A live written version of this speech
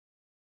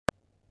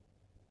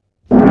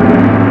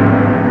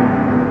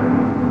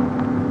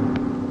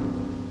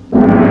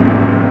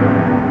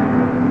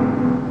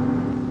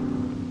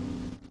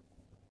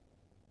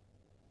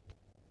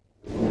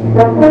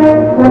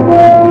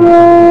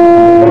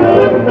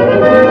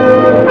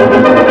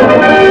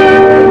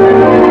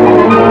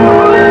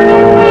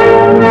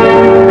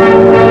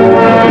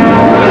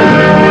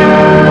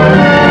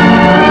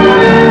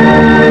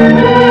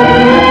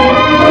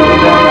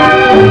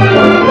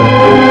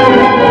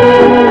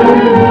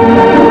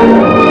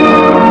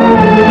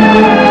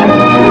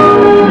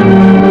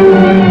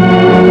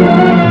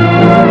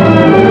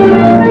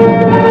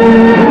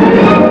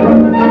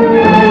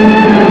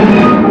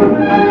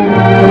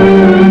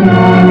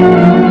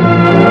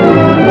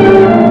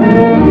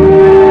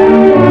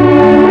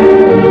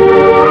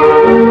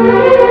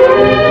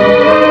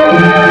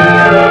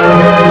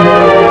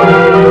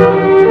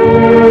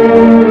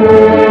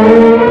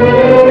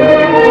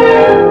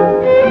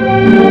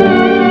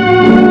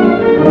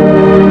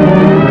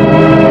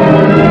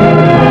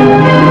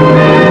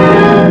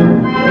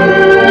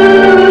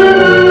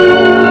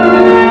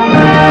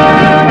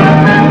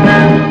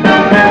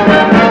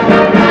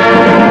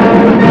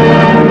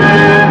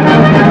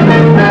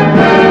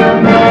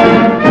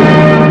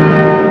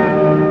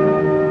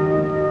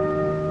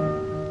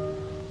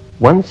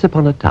Once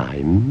upon a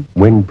time,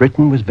 when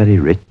Britain was very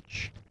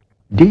rich,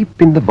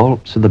 deep in the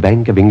vaults of the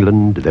Bank of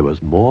England, there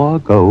was more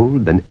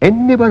gold than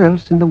anywhere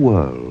else in the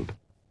world.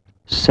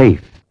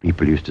 Safe,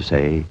 people used to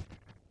say.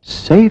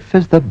 Safe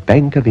as the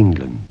Bank of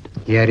England.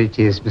 Here it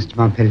is, Mr.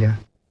 Montpelier.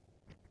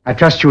 I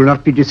trust you will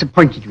not be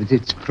disappointed with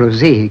its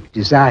prosaic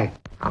design.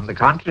 On the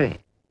contrary,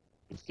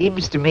 it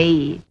seems to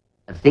me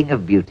a thing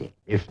of beauty.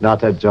 If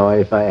not a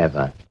joy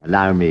forever.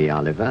 Allow me,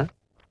 Oliver.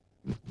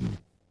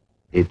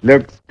 It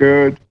looks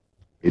good.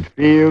 It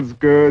feels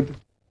good.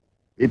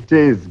 It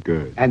is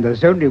good. And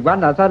there's only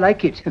one other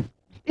like it.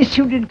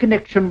 Issued in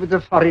connection with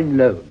a foreign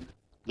loan.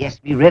 Yes,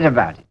 we read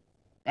about it.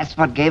 That's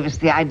what gave us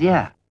the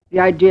idea. The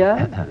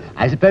idea?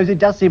 I suppose it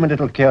does seem a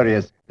little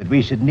curious that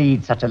we should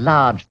need such a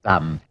large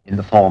sum in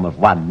the form of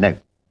one note.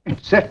 It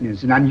certainly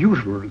is an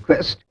unusual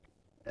request.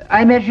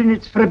 I imagine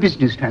it's for a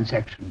business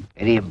transaction.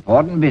 Very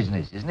important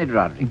business, isn't it,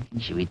 Roderick?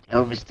 Shall we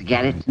tell Mr.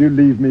 Garrett? You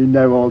leave me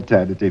no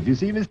alternative. You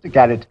see, Mr.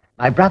 Garrett,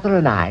 my brother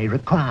and I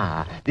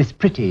require this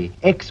pretty,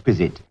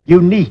 exquisite,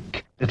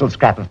 unique little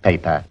scrap of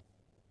paper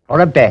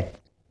for a bet.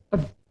 A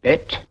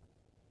bet?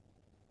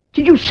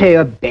 Did you say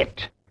a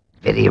bet?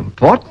 Very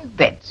important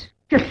bet.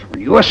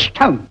 Gentlemen, you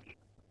astound me.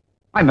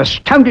 I'm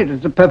astounded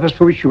at the purpose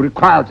for which you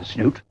require this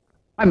note.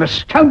 I'm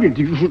astounded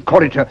that you should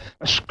call it a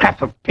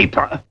scrap of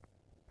paper.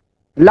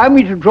 Allow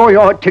me to draw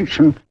your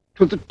attention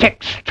to the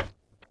text.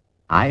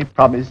 I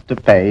promise to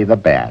pay the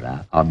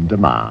bearer on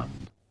demand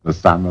the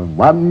sum of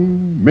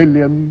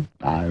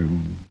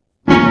 £1,000,000.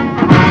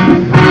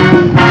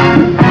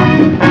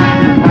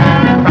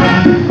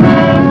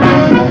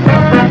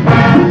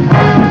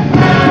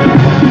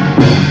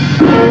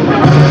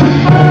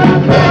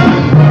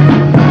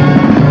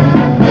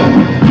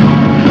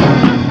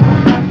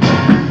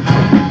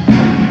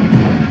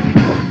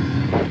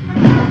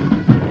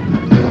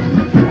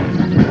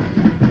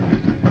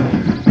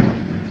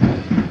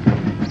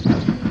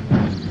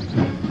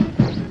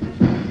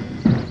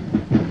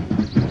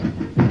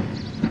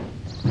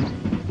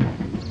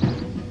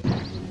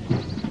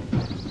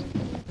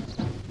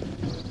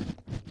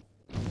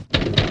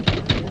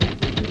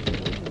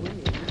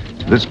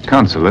 This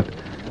consulate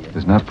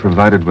is not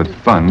provided with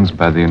funds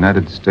by the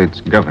United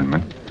States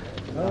government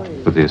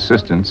for the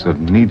assistance of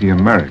needy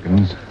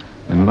Americans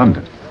in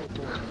London.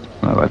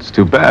 Well, that's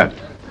too bad.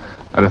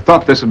 I'd have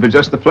thought this would be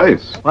just the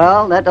place.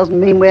 Well, that doesn't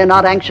mean we're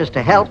not anxious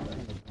to help.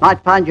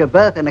 Might find your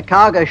berth in a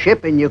cargo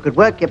ship and you could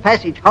work your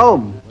passage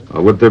home.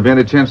 Would there be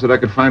any chance that I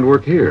could find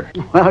work here?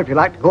 Well, if you'd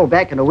like to call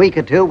back in a week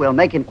or two, we'll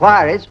make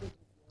inquiries.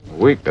 A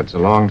week? That's a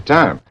long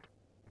time.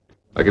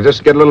 I could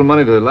just get a little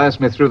money to last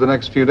me through the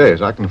next few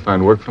days. I can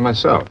find work for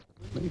myself.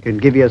 We can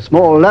give you a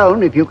small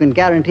loan if you can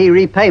guarantee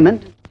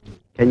repayment.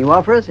 Can you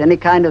offer us any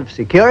kind of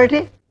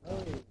security?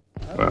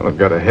 Well, I've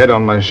got a head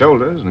on my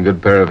shoulders and a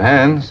good pair of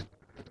hands.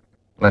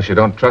 Unless you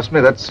don't trust me,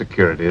 that's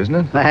security, isn't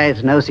it? Well,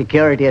 it's no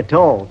security at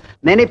all.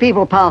 Many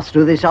people pass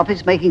through this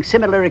office making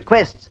similar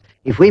requests.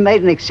 If we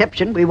made an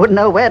exception, we wouldn't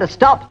know where to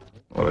stop.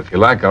 Well, if you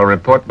like, I'll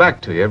report back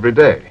to you every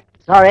day.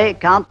 Sorry, it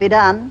can't be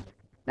done.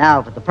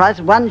 Now, for the price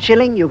of 1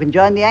 shilling, you can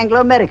join the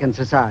Anglo-American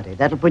Society.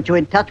 That'll put you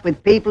in touch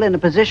with people in a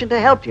position to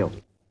help you.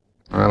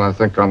 Well, I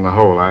think on the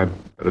whole, I'd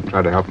better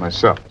try to help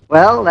myself.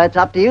 Well, that's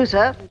up to you,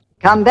 sir.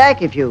 Come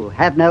back if you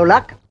have no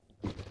luck.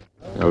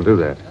 I'll do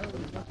that.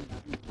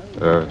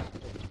 Do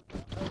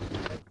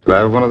I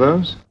have one of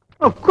those?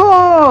 Of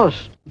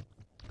course.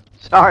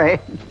 Sorry.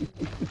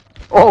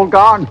 All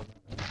gone.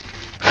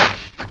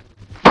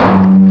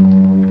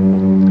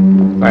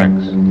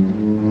 Thanks.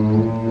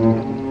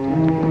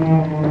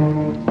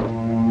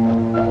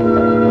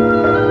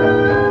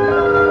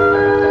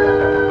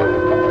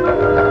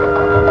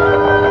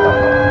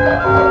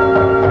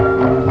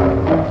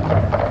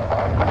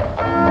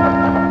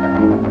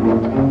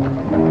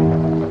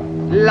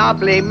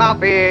 Lovely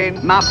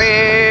muffins,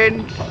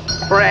 muffins,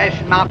 fresh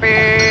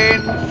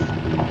muffins,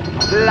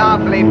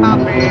 lovely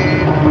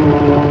muffins,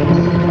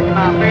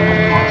 muffins.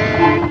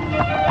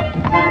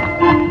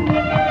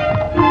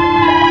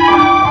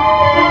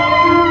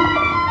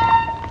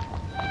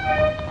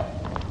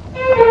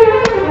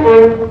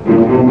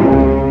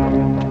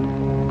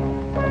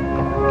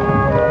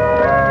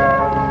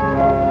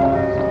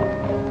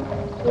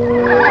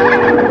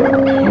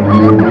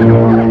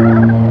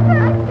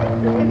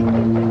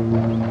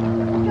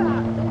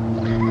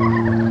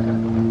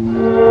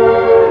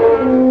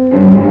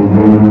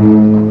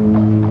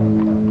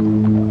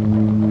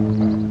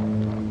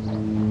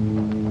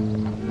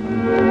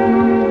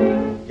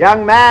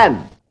 Young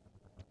man,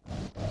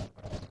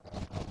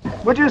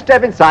 would you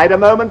step inside a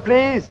moment,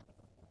 please?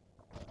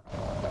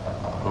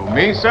 Oh,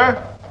 me,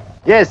 sir?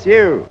 Yes,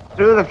 you.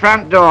 Through the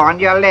front door on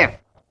your left.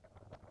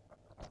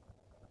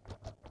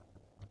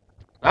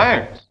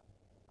 Thanks.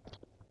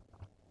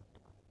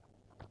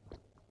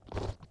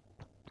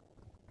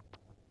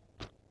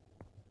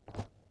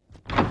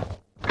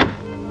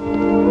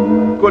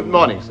 Good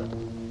morning, sir.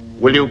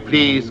 Will you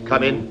please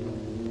come in?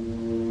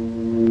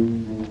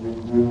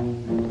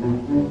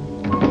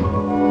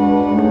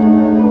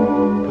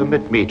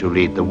 Permit me to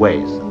lead the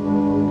way, sir.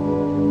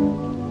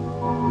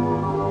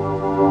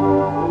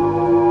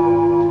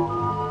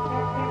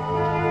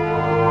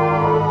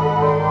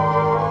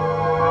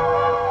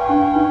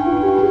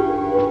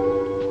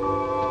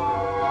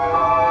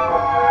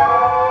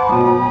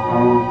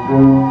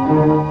 The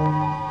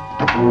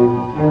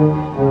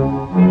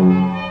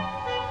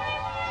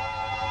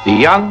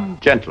young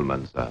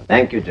gentleman, sir.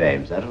 Thank you,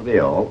 James. That'll be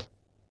all.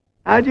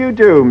 How do you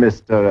do,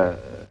 Mr.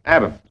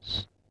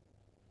 Adams.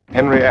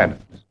 Henry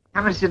Adams.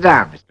 Come and sit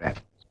down, Mr.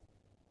 Adams.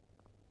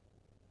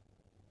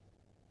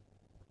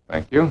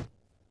 Thank you.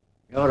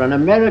 You're an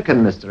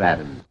American, Mr.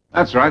 Adams.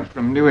 That's right,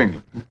 from New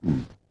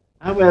England.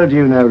 How well do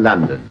you know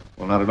London?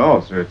 Well, not at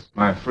all, sir. It's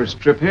my first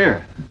trip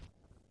here.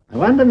 I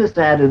wonder, Mr.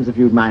 Adams, if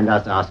you'd mind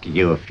us asking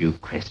you a few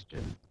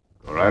questions.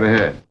 Go right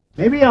ahead.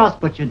 Maybe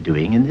ask what you're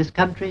doing in this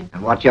country?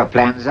 And what your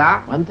plans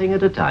are? One thing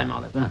at a time,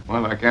 Oliver.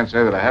 Well, I can't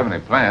say that I have any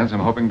plans. I'm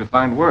hoping to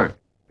find work.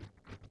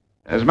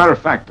 As a matter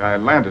of fact, I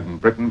landed in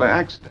Britain by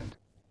accident.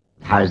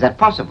 How is that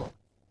possible?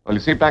 Well,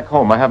 you see, back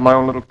home, I have my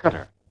own little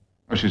cutter.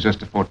 Well, she's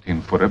just a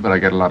 14-footer, but I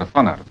get a lot of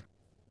fun out of her.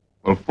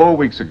 Well, 4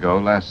 weeks ago,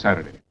 last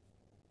Saturday,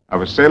 I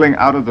was sailing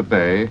out of the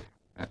bay.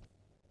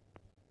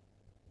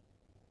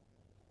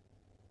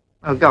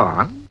 Well, go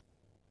on.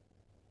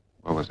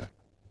 What was that?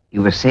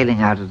 You were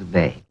sailing out of the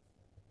bay.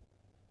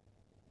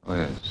 Oh,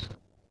 yes.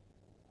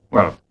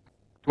 Well,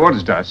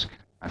 towards dusk,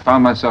 I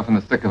found myself in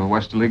the thick of a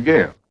westerly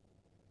gale.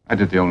 I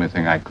did the only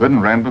thing I could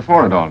and ran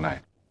before it all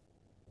night.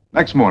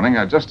 Next morning,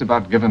 I'd just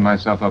about given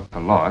myself up for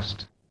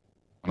lost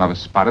when I was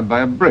spotted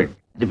by a brig.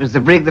 And it was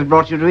the brig that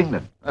brought you to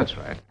England? That's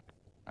right.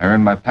 I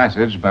earned my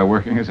passage by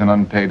working as an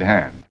unpaid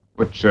hand,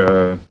 which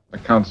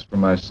accounts for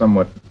my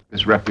somewhat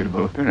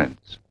disreputable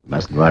appearance.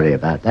 Mustn't worry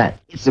about that.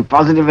 It's a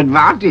positive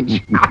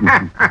advantage.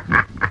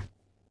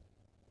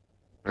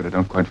 But I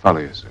don't quite follow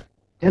you, sir.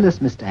 Tell us,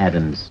 Mr.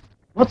 Adams,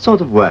 what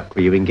sort of work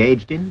were you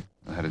engaged in?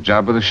 I had a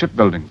job with a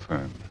shipbuilding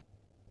firm.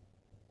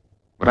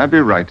 Would I be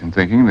right in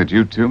thinking that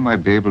you two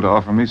might be able to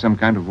offer me some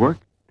kind of work?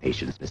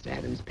 Patience, Mr.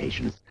 Adams,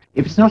 patience.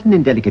 If it's not an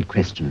indelicate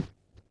question,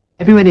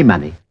 have you any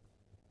money?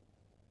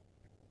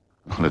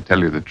 Well, to tell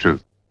you the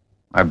truth,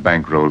 my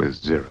bankroll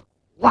is 0.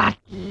 What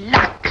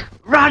luck!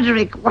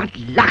 Roderick, what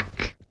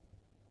luck!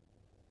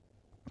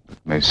 It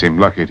may seem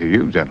lucky to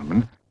you,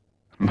 gentlemen,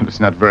 but it's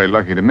not very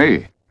lucky to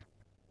me.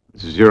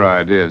 This is your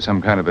idea of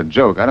some kind of a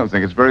joke. I don't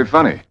think it's very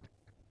funny.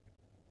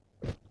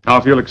 Now,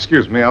 if you'll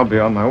excuse me, I'll be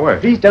on my way.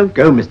 Please don't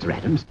go, Mr.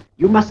 Adams.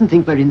 You mustn't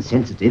think we're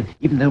insensitive,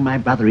 even though my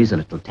brother is a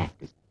little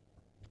tactless.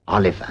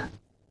 Oliver,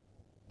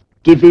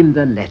 give him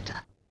the letter.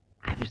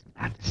 I was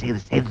about to say the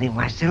same thing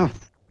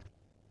myself.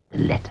 The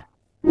letter.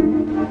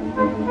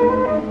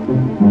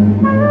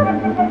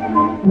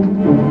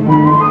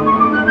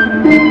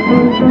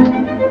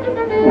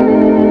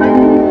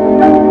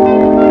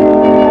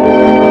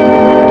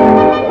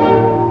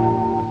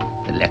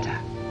 The letter.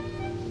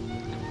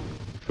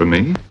 For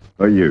me?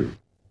 For you.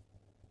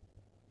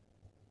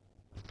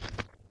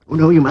 Oh,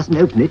 no, you mustn't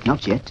open it,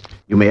 not yet.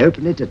 You may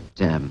open it at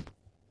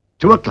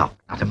 2 o'clock.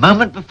 Not a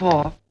moment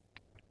before.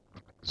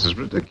 This is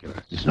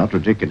ridiculous. It's not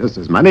ridiculous.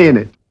 There's money in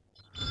it.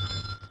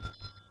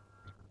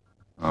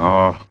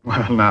 Oh,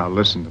 well, now,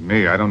 listen to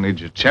me. I don't need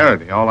your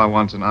charity. All I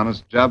want's an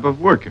honest job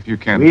of work. If you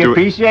can't We do it...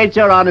 appreciate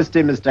your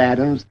honesty, Mr.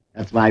 Adams.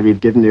 That's why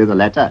we've given you the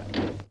letter.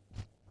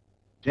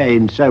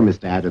 Jane, show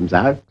Mr. Adams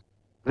out.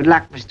 Good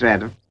luck, Mr.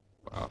 Adams.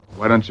 Well,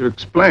 why don't you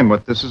explain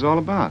what this is all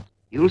about?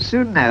 You'll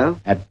soon know.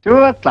 At 2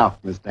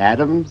 o'clock, Mr.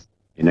 Adams,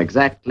 in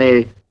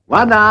exactly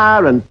 1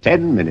 hour and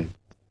 10 minutes.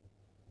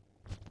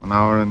 1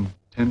 hour and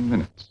 10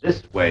 minutes.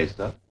 This way,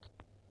 sir.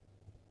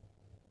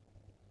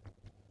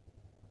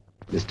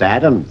 Mr.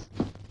 Adams.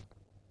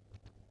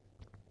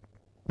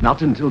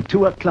 Not until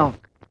 2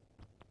 o'clock.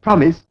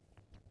 Promise.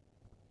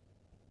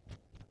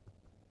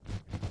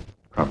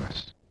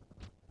 Promise.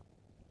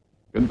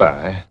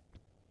 Goodbye.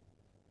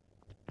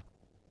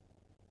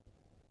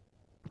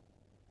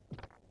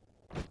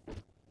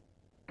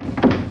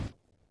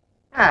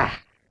 Ah,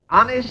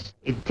 honest,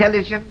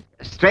 intelligent,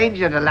 a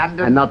stranger to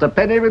London. And not a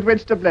penny with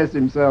which to bless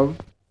himself.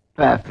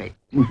 Perfect.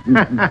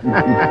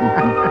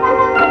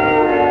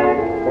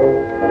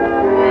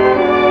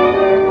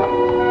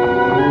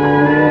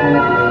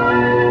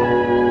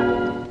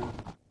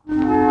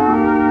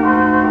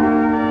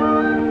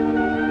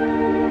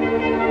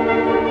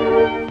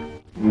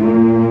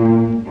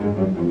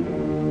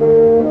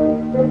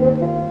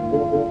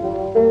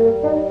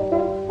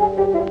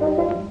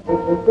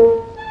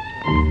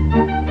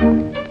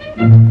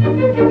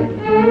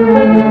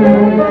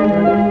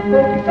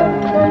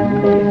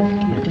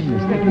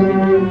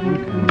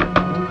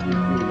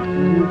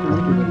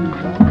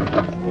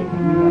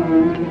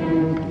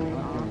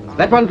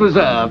 That one's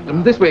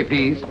reserved. This way,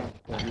 please.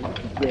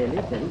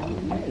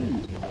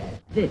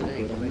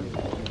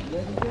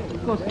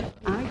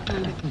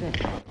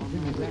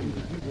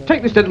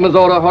 Take this gentleman's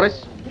order,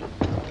 Horace.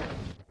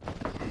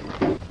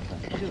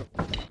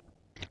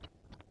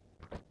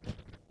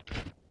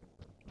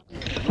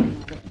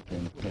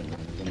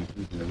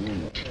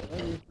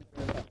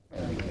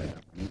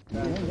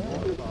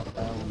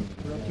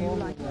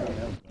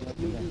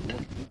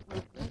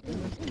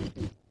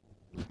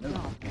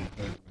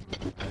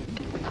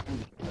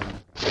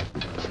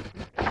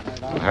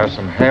 Have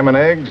some ham and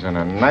eggs and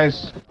a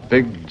nice,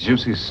 big,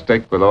 juicy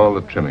steak with all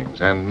the trimmings.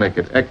 And make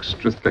it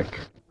extra thick.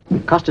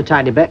 Cost a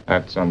tidy bit.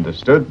 That's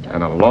understood.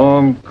 And a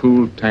long,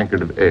 cool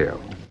tankard of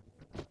ale.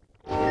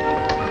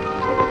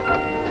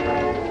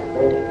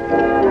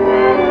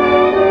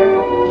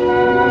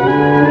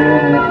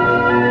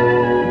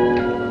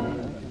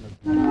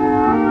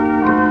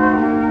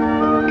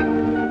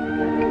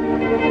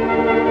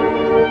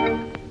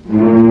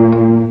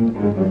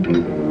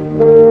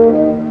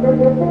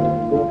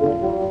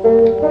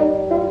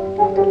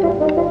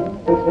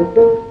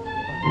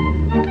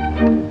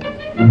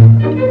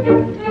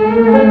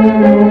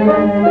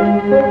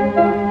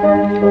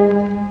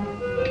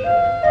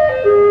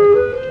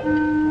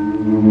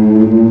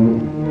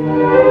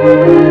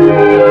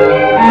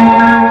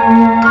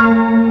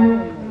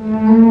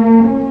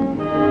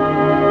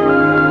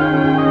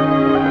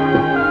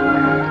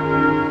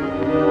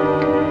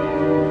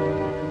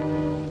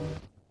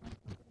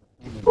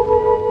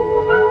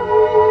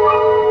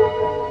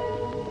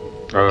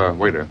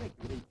 Waiter.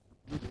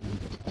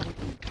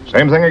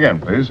 Same thing again,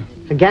 please.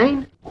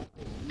 Again?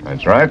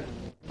 That's right.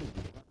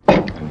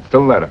 And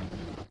fill that up.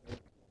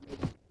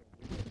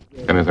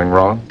 Anything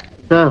wrong?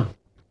 No.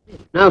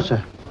 No,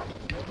 sir.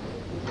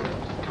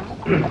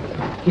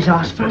 He's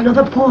asked for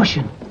another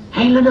portion.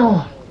 Ale and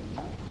all.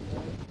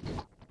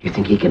 You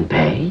think he can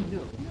pay? You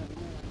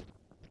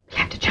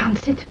have to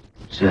chance it.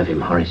 Serve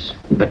him, Horace.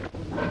 But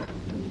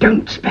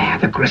don't spare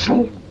the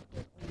gristle.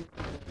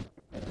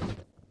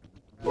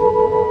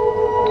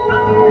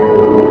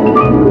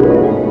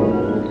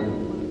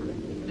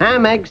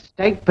 Ham, eggs,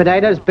 steak,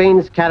 potatoes,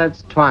 beans,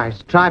 carrots,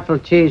 twice. Trifle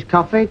cheese,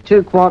 coffee,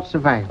 2 quarts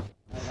of ale.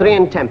 3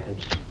 and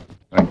 10pence.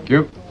 Thank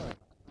you.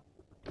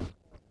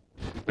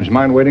 Would you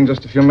mind waiting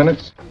just a few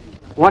minutes?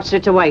 What's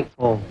it to wait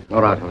for?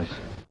 All right, Horace.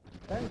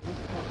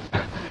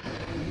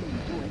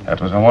 That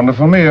was a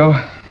wonderful meal.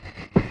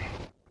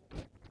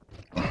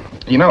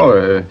 You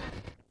know,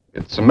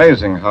 it's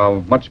amazing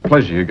how much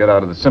pleasure you get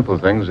out of the simple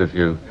things if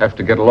you have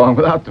to get along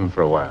without them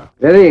for a while.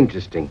 Very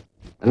interesting.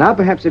 And now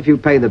perhaps if you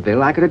pay the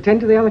bill, I could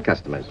attend to the other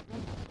customers.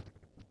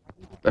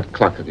 That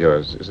clock of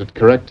yours, is it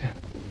correct?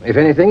 If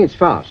anything, it's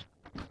fast.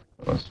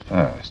 Well, it's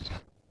fast.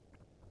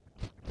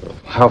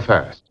 How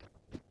fast?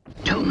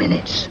 2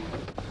 minutes.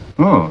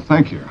 Oh,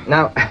 thank you.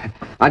 Now,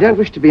 I don't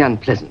wish to be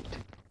unpleasant,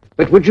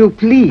 but would you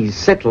please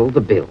settle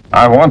the bill?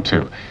 I want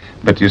to,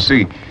 but you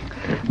see...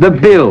 The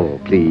bill,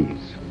 please.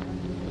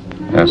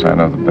 Yes, I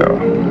know the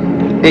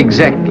bill.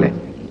 Exactly.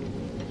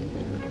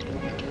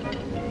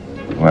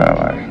 Well,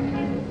 I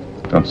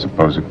don't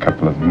suppose a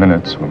couple of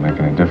minutes will make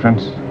any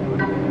difference.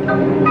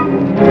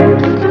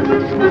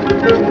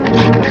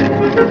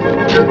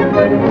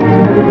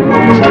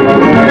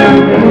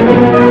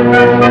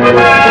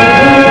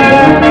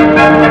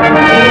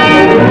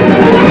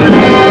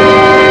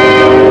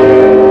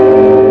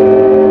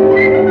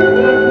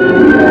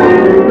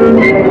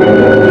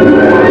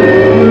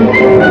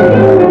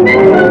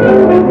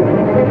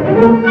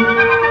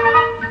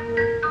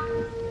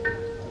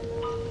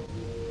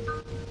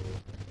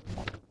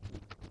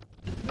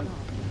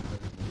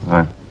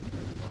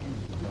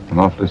 I'm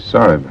awfully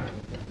sorry, but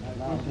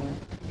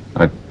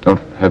I don't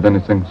have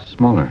anything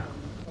smaller.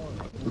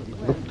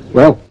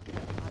 Well,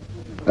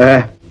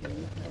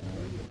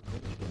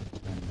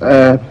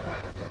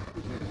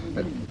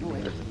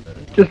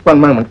 just one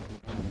moment.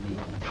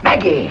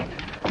 Maggie!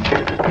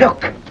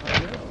 Look!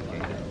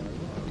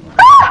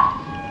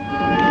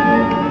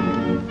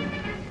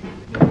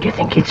 Do you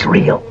think it's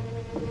real?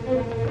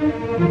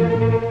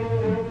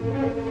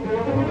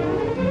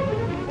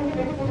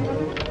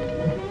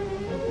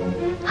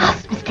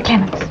 Ask Mr.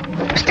 Clements.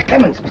 Mr.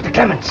 Clements, Mr.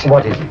 Clements.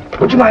 What is it?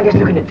 Would you mind just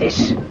looking at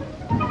this?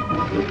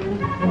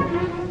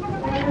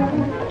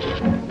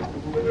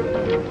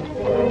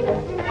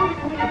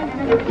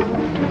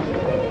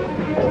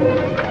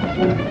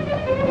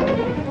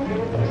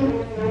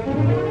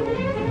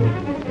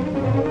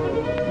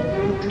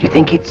 Do you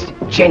think it's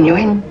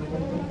genuine?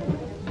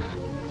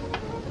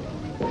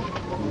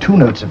 2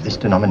 notes of this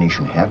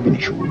denomination have been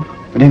issued,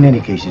 but in any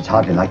case, it's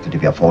hardly likely to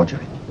be a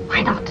forgery.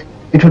 Why not?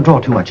 It would draw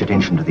too much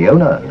attention to the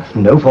owner.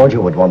 No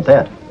forger would want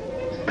that.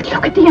 But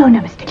look at the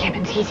owner, Mr.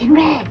 Clements. He's in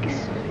rags.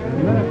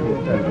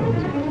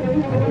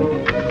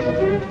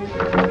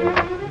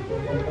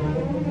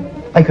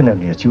 I can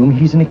only assume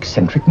he's an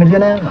eccentric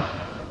millionaire.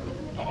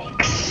 An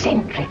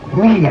eccentric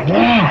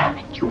millionaire.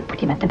 You put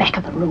him at the back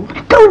of the room.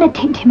 Go and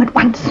attend him at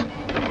once.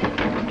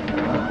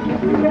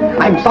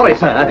 I'm sorry,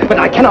 sir, but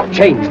I cannot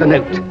change the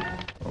note.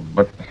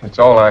 But it's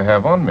all I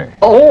have on me.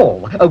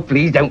 All? Oh,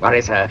 please don't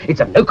worry, sir. It's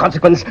of no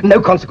consequence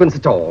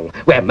at all.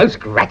 We're most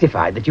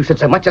gratified that you should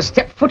so much as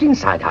step foot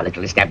inside our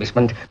little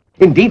establishment.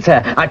 Indeed,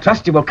 sir, I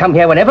trust you will come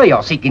here whenever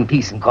you're seeking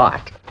peace and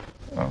quiet.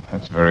 Oh,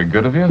 that's very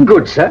good of you.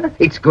 Good, sir.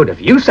 It's good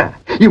of you, sir.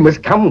 You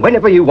must come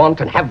whenever you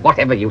want and have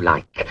whatever you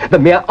like. The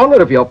mere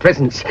honor of your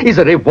presence is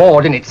a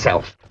reward in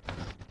itself.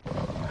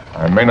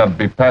 I may not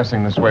be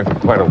passing this way for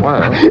quite a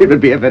while. It would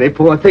be a very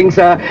poor thing,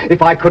 sir,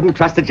 if I couldn't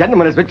trust a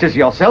gentleman as rich as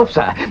yourself,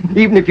 sir,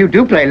 even if you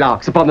do play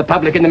larks upon the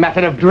public in the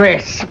matter of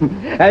dress.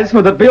 As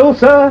for the bill,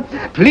 sir,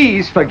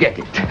 please forget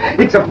it.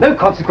 It's of no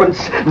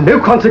consequence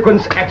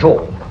at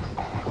all.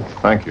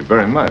 thank you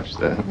very much.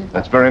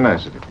 That's very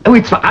nice of you. Oh,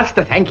 it's for us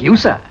to thank you,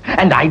 sir.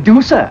 And I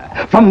do,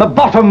 sir, from the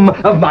bottom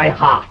of my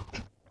heart.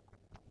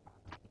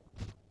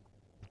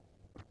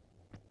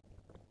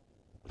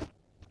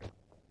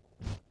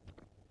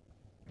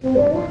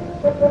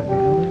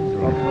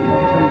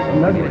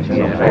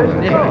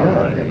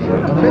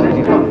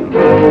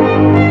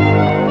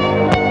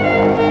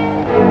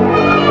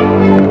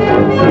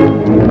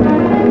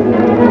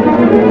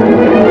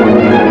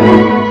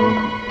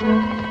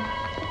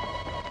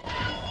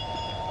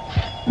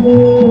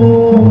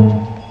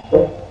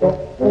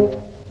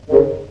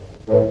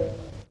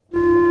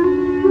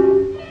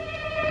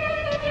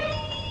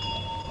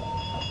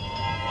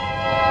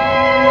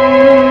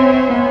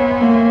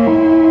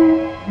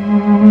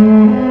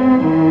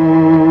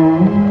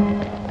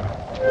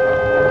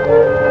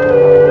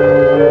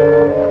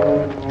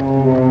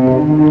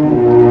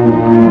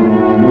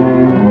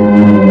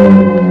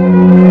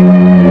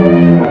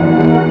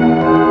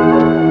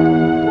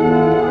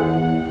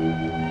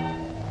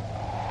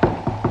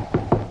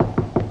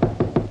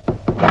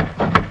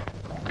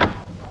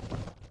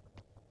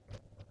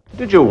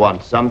 Did you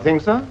want something,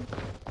 sir?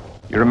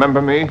 You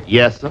remember me?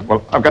 Yes, sir.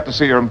 Well, I've got to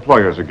see your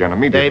employers again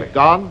immediately. They've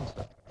gone,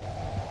 sir.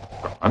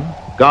 Gone?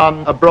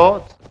 Gone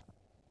abroad.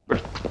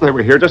 But they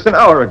were here just an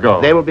hour ago.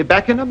 They will be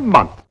back in a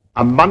month.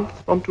 A month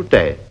from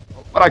today.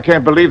 But I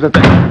can't believe that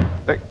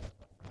they...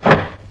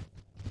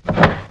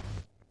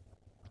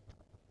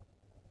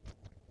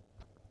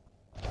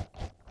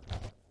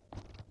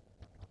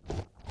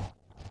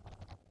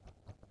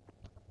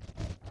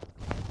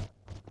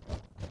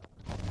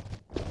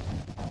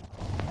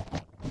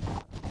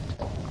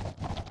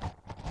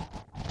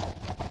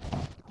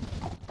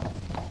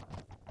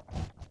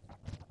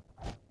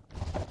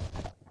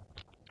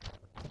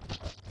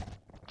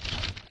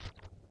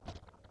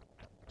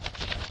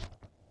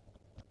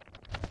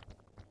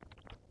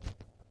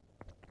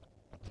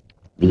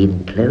 The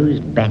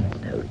enclosed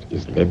banknote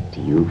is lent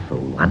to you for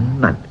 1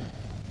 month.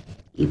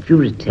 If you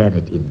return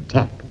it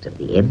intact at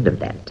the end of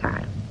that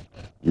time,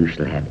 you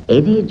shall have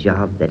any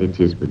job that it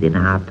is within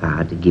our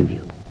power to give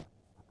you.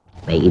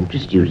 It may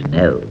interest you to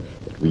know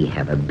that we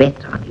have a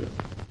bet on you.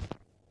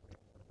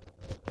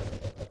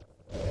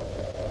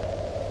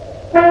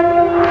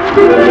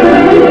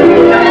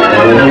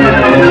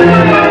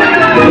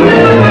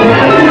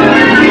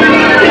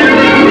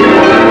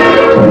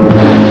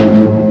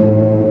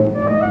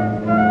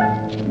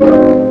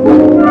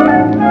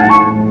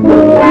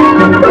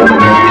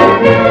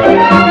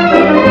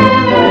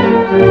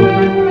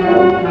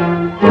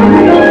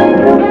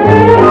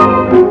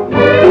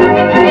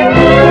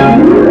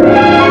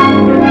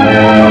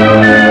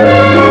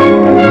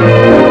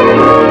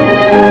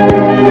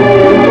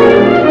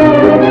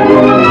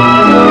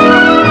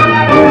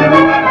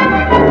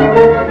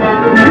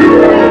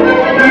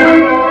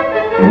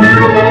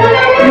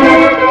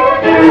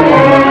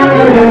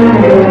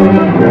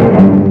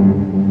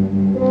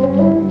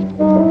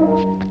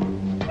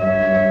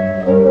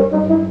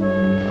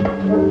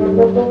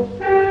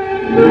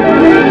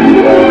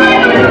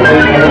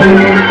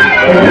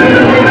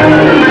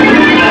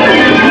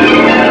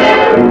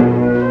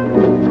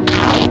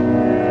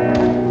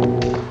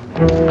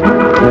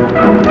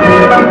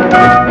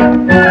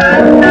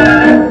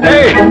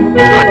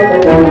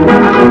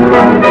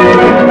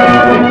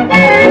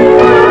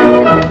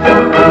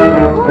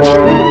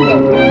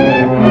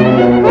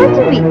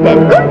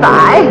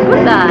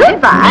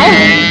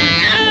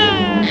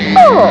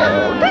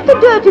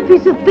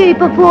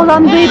 Fall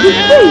on baby's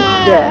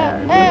face there.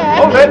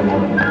 Hold it!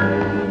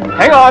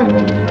 Hang on!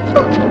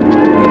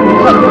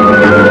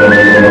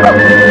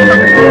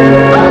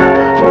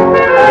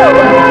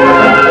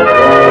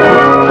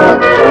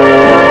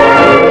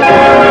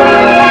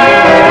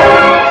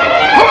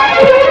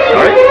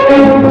 Sorry.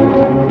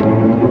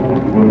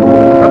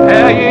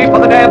 Prepare ye for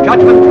the day of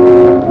judgment.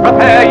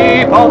 Prepare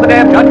ye for the day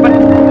of judgment.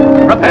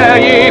 Prepare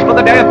ye for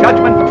the day of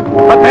judgment.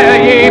 Prepare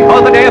ye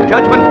for the day of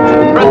judgment.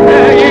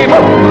 Prepare ye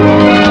for...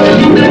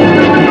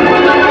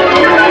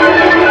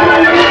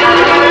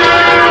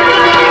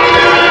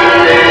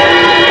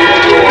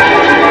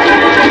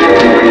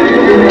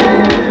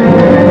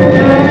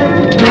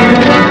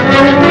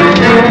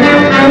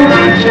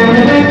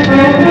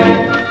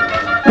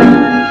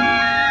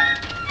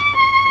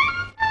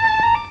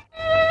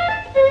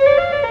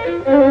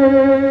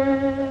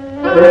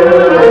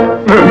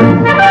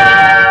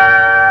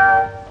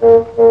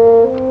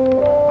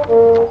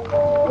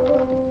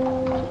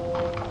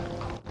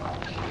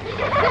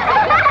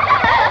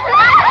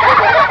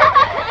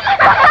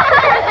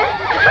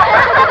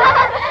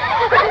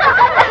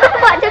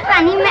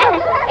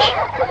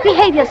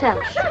 Behave yourself.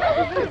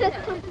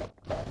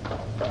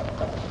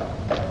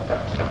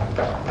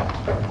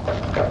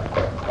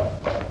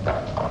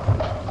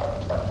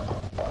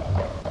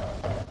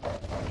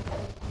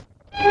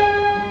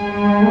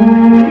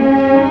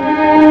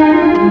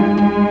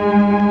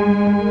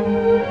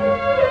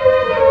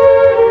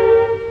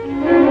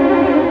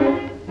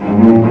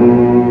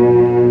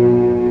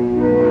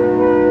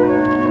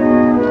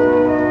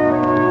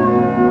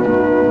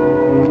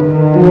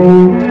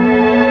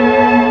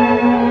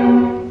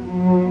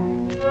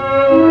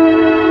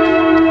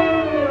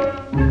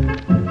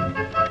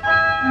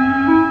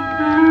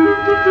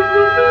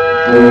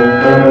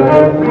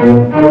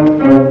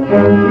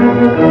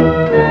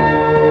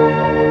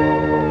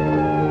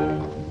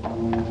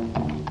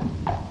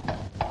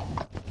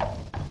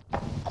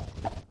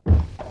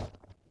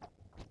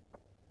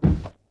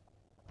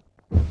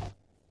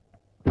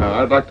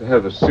 I'd like to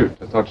have a suit.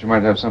 I thought you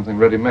might have something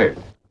ready-made.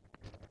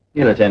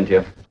 He'll attend to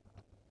you.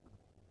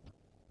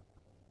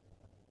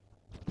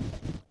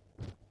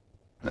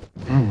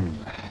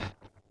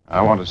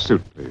 I want a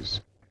suit,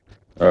 please.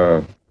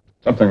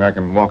 Something I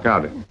can walk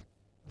out in.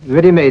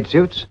 Ready-made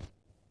suits.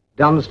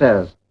 Down the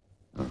stairs.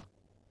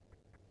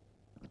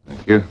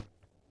 Thank you.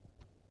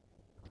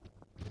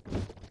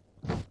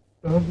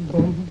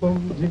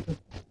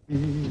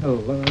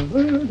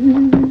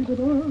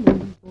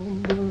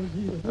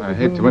 I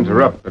hate to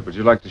interrupt, but would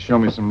you like to show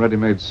me some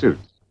ready-made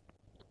suits?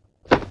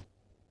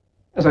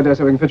 Yes, I dare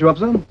say we can fit you up,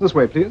 sir. This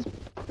way, please.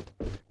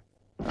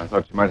 I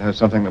thought you might have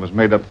something that was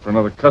made up for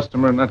another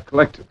customer and not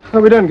collected.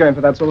 Oh, we don't go in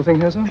for that sort of thing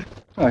here, sir.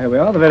 Oh, here we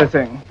are, the very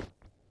thing.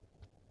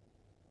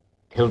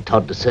 Tell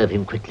Todd to serve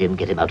him quickly and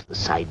get him out of the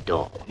side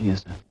door.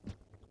 Yes, sir.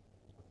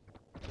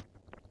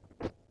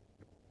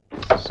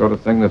 The sort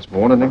of thing that's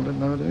worn in England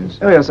nowadays?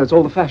 Oh, yes, that's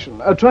all the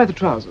fashion. Try the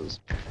trousers.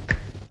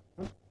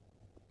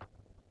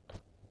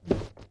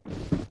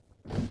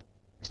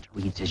 Mr.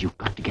 Reed says you've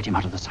got to get him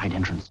out of the side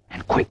entrance,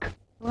 and quick.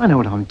 Well, I know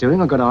what I'm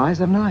doing. I've got eyes,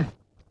 haven't I?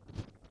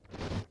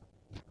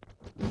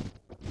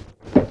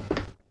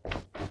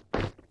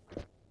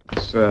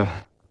 It's a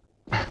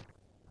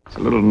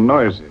little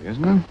noisy,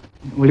 isn't it?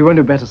 Well, you won't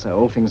do better, sir,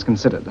 all things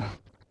considered.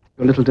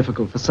 You're a little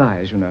difficult for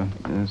size, you know.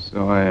 Yes,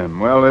 so I am.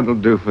 Well, it'll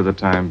do for the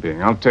time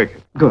being. I'll take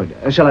it. Good.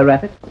 Shall I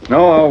wrap it?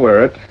 No, I'll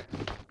wear it.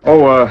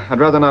 Oh, I'd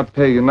rather not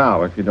pay you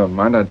now, if you don't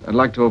mind. I'd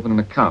like to open an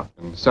account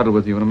and settle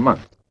with you in a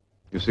month.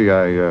 You see,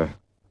 I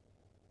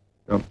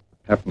don't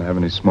happen to have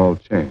any small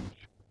change.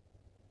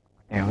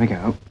 Here we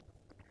go.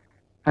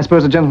 I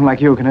suppose a gentleman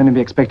like you can only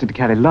be expected to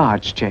carry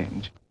large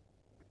change.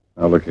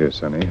 Now, look here,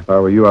 Sonny. If I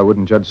were you, I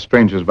wouldn't judge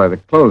strangers by the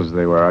clothes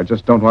they wear. I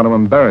just don't want to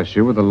embarrass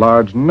you with a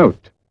large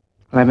note.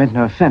 Well, I meant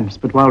no offense,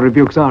 but while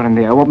rebukes are in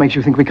the air, what makes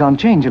you think we can't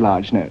change a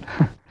large note?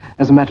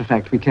 As a matter of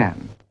fact, we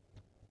can.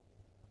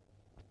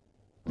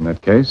 In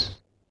that case,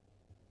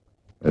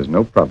 there's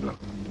no problem.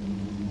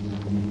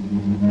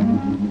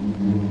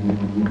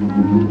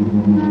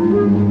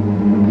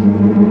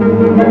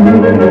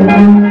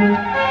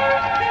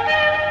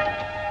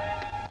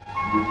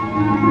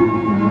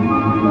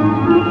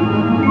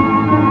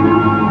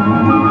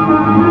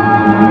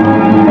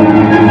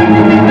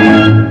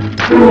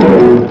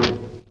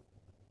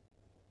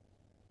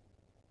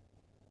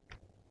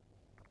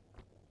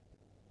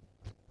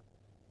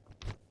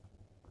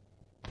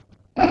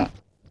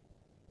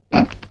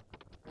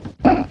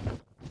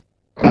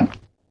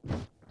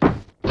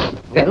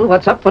 Well,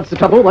 what's up? What's the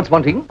trouble? What's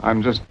wanting?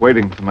 I'm just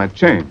waiting for my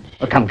change.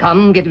 Oh,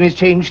 come, get him his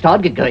change,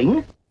 Todd. Get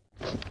going.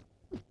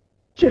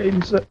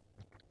 Change, sir.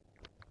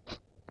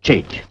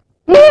 Change.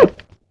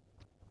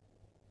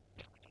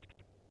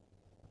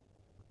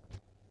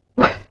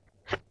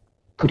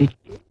 Could it...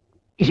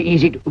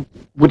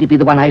 Would it be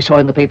the one I saw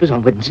in the papers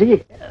on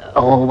Wednesday?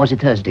 Or was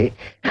it Thursday?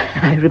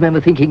 I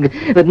remember thinking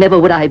that never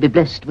would I be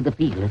blessed with the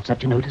feel of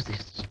such a note as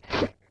this.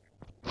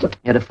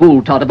 You're a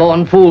fool, Todd, a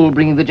born fool,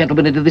 bringing the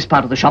gentleman into this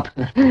part of the shop.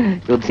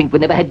 You'd think we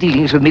never had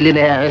dealings with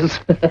millionaires.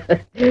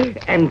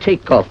 And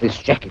take off this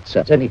jacket,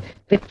 sir. It's only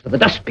fit for the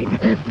dustbin.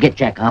 Get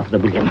Jack after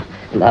 $1 million.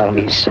 Allow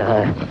me,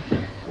 sir.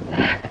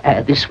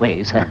 This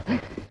way, sir.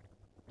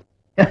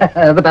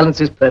 The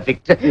balance is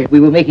perfect. We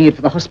were making it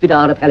for the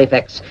Hospodar of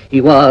Halifax.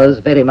 He was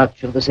very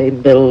much of the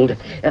same build.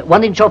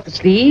 1 inch off the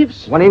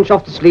sleeves. 1 inch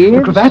off the sleeves.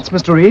 The cravats,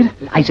 Mr. Reed.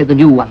 I said the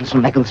new ones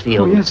from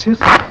Macclesfield. Oh, yes.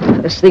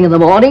 First thing in the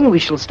morning, we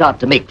shall start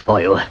to make for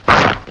you.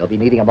 You'll be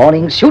needing a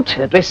morning suit,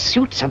 a dress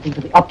suit, something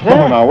for the opera.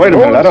 Oh, now, wait a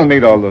minute. I don't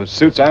need all those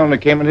suits. I only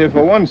came in here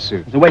for one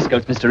suit. The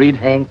waistcoats, Mr. Reed.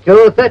 Thank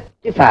you.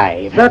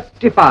 35.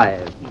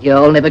 35.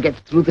 You'll never get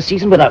through the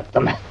season without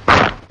them.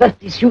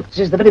 30 suits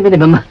is the very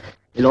minimum.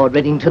 Lord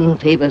Reddington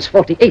favours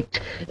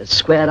 48.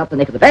 Square up the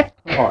neck of the back.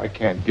 Oh, I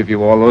can't give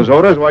you all those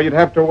orders. Why, you'd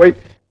have to wait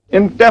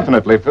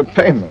indefinitely for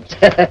payment.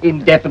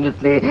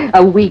 Indefinitely.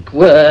 A weak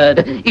word.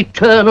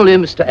 Eternally,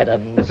 Mr.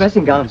 Adams. The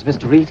dressing gowns,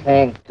 Mr. Reed.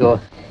 Thank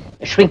you.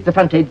 Shrink the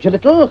front edge a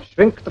little.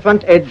 Shrink the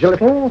front edge a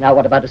little. Now,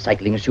 what about a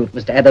cycling suit,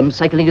 Mr. Adams?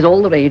 Cycling is all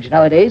the rage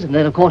nowadays. And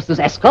then, of course, there's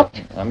Ascot.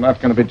 I'm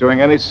not going to be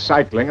doing any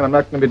cycling, and I'm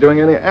not going to be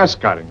doing any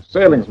ascotting.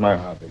 Sailing's my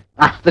hobby.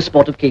 Ah, the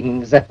sport of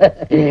kings.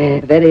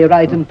 Very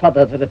right and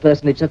proper for a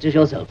personage such as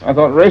yourself. I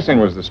thought racing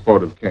was the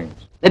sport of kings.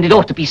 Then it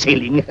ought to be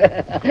sailing.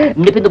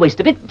 Nip in the waist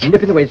a bit.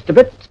 Nip in the waist a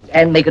bit.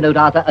 And make a note,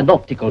 Arthur, a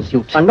nautical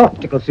suit. A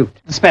nautical suit.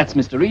 The spats,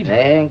 Mr. Reed.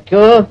 Thank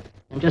you.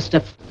 And just a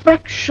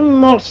fraction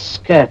more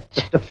skirt.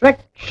 Just a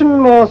fraction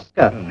more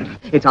skirt.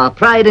 It's our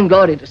pride and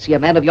glory to see a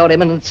man of your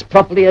eminence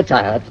properly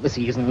attired for the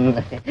season.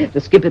 To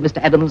skip it, Mr.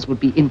 Adams,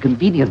 would be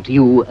inconvenient to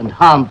you and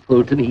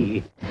harmful to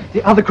me.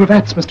 The other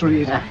cravats, Mr.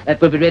 Reed.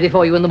 That will be ready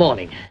for you in the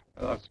morning.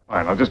 Oh, that's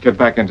fine. I'll just get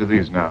back into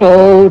these now.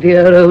 Oh,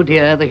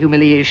 dear, the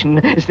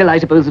humiliation. Still, I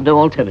suppose there's no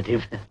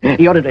alternative.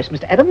 Your address,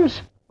 Mr.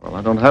 Adams? Well,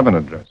 I don't have an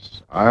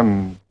address.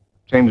 I'm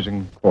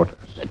changing quarters.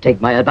 Take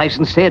my advice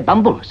and stay at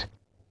Bumble's.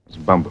 It's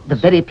Bumble's. The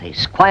very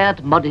place.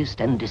 Quiet, modest,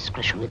 and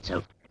discretion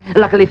itself.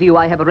 Luckily for you,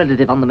 I have a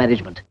relative on the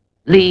management.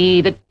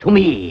 Leave it to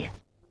me.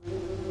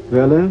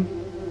 Really?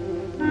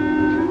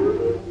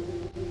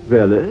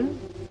 Really?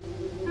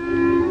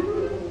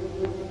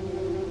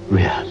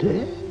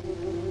 Really?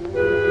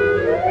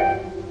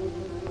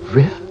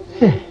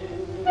 Really?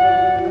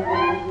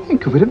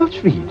 Thank you very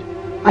much, Reed.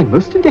 I'm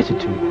most indebted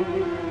to you.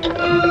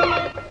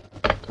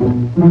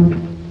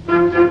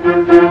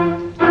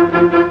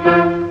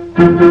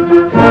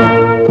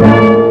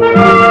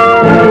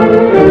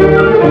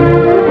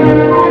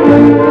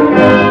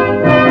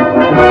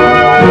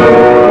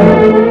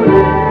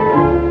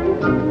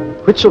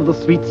 Which of the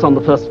suites on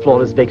the first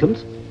floor is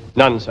vacant?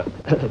 None, sir.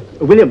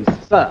 Williams,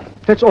 sir,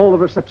 fetch all the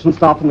reception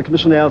staff and the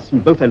commissionaires from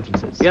both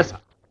entrances. Yes, sir.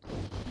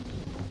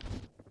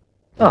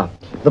 Ah,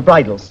 the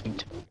bridal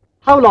suite.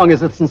 How long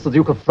is it since the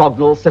Duke of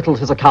Frognall settled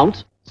his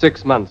account?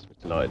 6 months,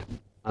 Mr. Lloyd.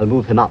 I'll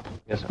move him up.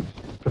 Yes, sir.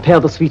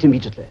 Prepare the suite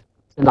immediately.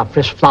 Send up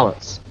fresh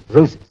flowers,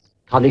 roses,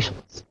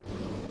 carnations.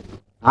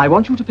 I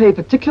want you to pay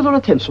particular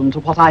attention to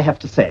what I have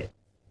to say.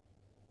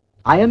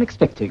 I am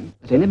expecting,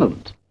 at any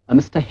moment, a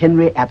Mr.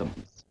 Henry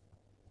Adams.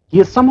 He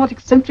is somewhat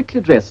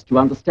eccentrically dressed, you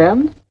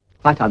understand?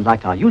 Quite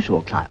unlike our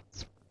usual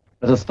clients.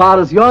 But as far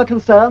as you're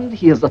concerned,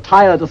 he is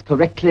attired as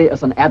correctly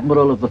as an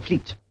admiral of the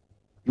fleet.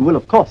 You will,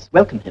 of course,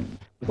 welcome him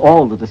with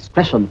all the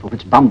discretion for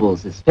which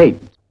Bumbles is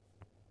famed.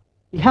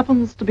 He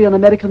happens to be an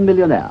American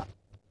millionaire.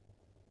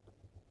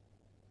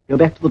 Go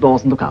back to the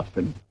doors and look out for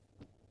him.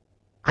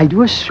 I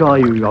do assure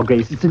you, Your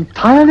Grace, it's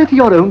entirely to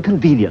your own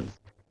convenience.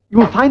 You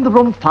will find the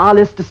room far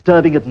less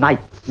disturbing at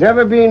night.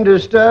 Never been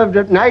disturbed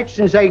at night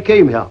since I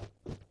came here.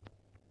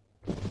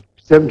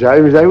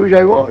 Sometimes I wish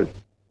I was.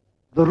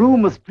 The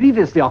room was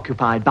previously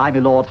occupied by my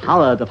Lord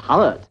Howard of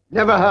Howard.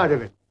 Never heard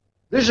of it.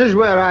 This is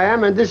where I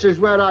am, and this is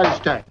where I'll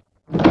stay.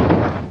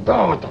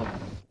 Oh.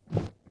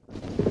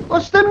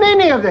 What's the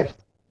meaning of this?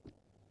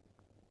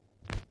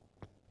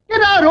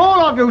 Get out,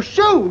 all of you!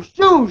 Shoo!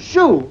 Shoo!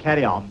 Shoo!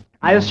 Carry on.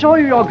 I assure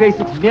you, Your Grace,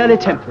 it's merely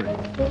temporary.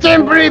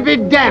 Temporary be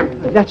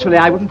damned! Naturally,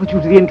 I wouldn't put you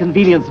to the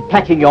inconvenience of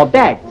packing your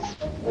bags.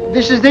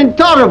 This is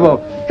intolerable.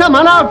 Come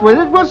on, out with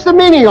it. What's the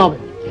meaning of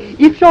it?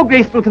 If Your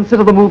Grace will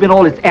consider the move in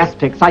all its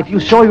aspects, I feel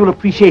sure you'll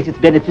appreciate its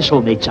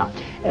beneficial nature.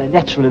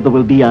 Naturally, there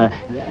will be a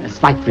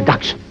slight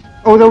reduction.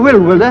 Oh, there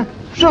will there?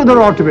 So there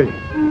ought to be.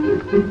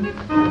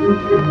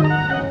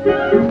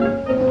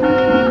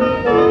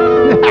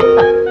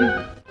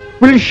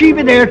 Will she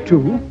be there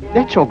too?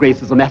 That, Your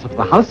Grace, is a matter for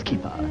the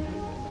housekeeper.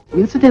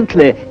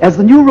 Incidentally, as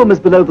the new room is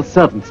below the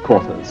servants'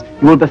 quarters,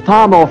 you will be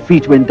far more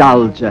free to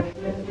indulge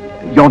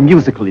your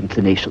musical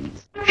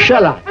inclinations.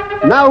 Shall I?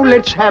 Now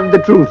let's have the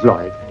truth,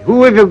 Lloyd.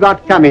 Who have you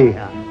got coming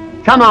here?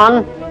 Come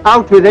on,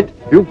 out with it.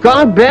 You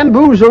can't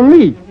bamboozle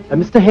me.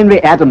 Mr.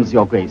 Henry Adams,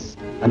 Your Grace,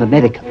 an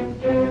American.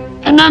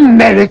 An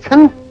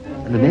American?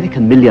 An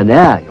American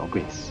millionaire, Your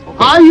Grace.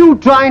 Are you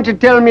trying to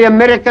tell me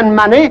American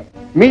money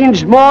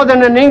means more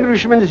than an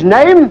Englishman's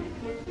name?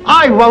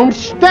 I won't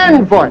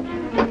stand for it.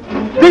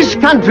 This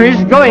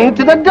country's going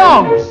to the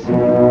dogs.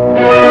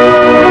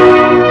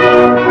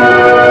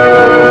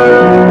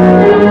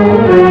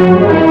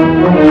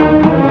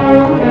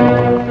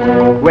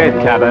 Wait,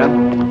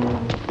 cabin.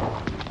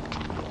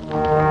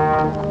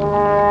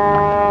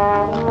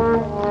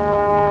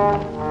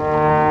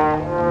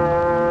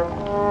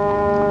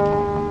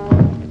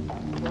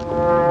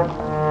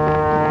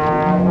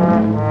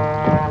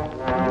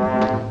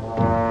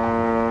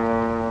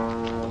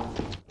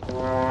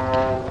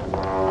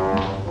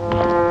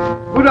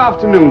 Good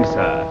afternoon,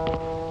 sir.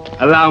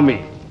 Allow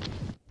me.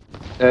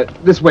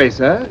 This way,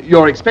 sir.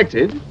 You're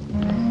expected.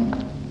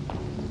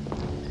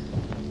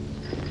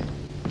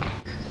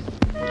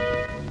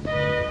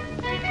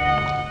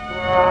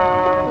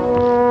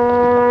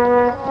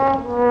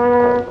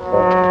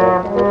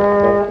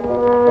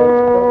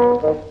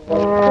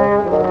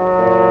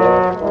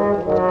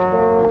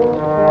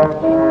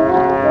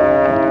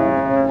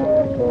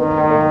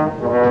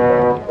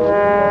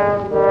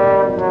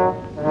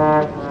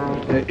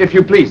 If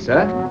you please,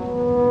 sir.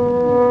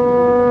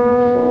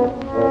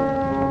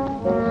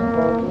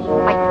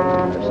 Quite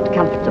the most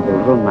comfortable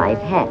room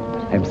I've had.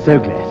 I'm so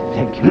glad.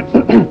 Thank you.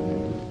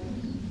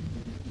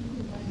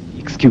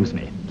 Excuse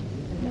me.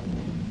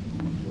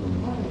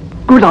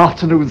 Good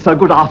afternoon, sir.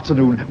 Good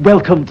afternoon.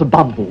 Welcome to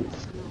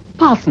Bumbles.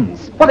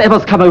 Parsons,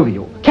 whatever's come over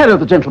you? Carry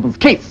the gentleman's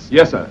case.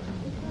 Yes, sir.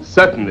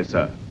 Certainly,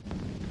 sir.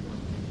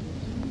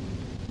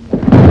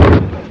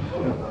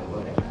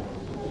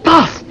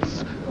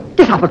 Parsons!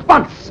 Get up at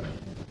once!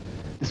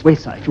 This way,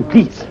 sir, if you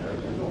please.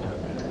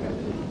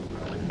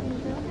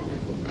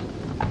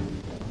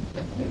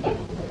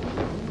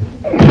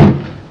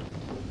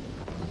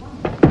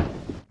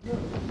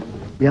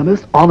 We are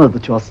most honored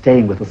that you are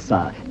staying with us,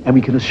 sir, and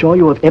we can assure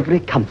you of every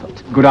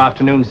comfort. Good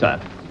afternoon, sir,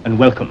 and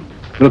welcome.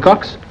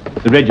 Wilcox,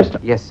 the register.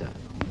 Yes, sir.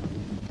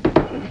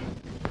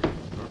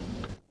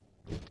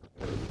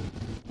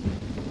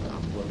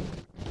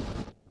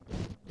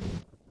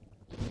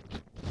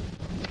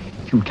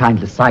 If you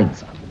kindly sign,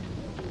 sir.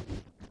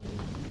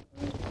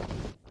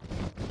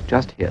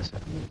 Just here, sir.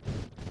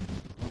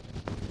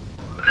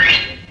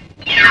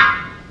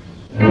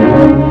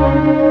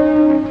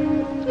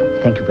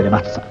 Thank you very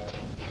much, sir.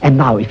 And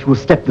now, if you will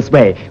step this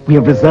way, we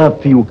have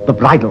reserved for you the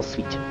bridal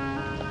suite.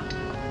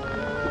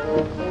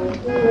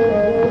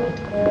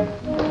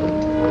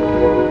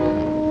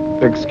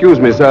 Excuse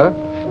me, sir.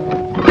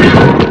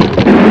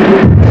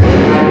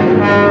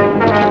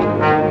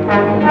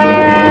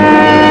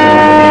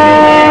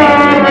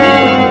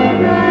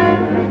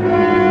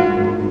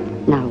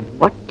 Now,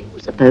 what do you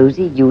suppose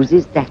he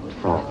uses that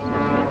for?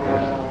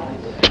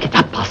 Pick it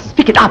up, boss.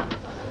 Pick it up.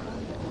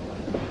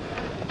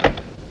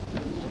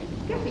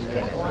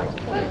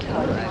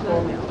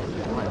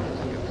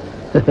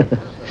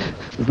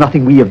 There's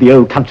nothing we of the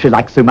old country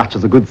like so much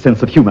as a good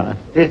sense of humour.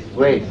 This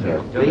way,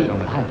 sir, please.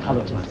 I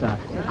apologize, sir.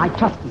 I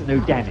trust there's no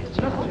damage.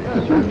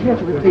 If you care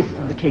to replace it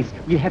in the case,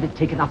 we'll have it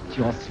taken up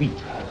to your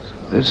suite.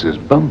 This is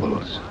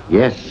Bumbles.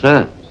 Yes,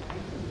 sir.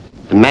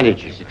 The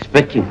manager's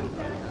expecting him.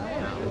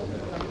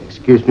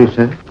 Excuse me,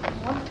 sir.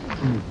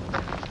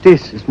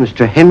 This is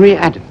Mr. Henry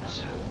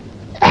Adams.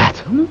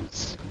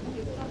 Adams?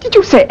 Did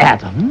you say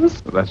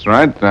Adams? That's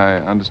right. I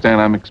understand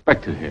I'm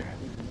expected here.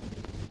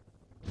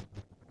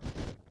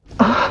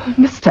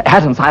 Mr.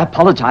 Adams, I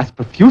apologize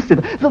profusely.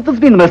 There's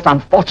been the most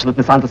unfortunate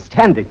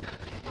misunderstanding.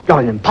 You're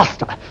an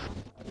imposter.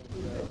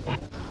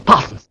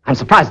 Parsons, I'm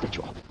surprised at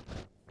you.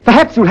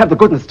 Perhaps you'll have the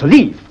goodness to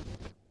leave.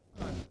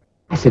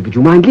 I said, would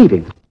you mind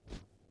leaving?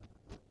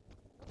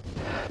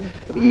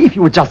 If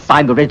you would just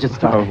sign the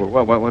register.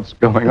 Oh, what's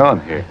going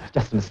on here?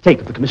 Just a mistake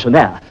of the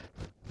commissionaire.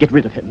 Get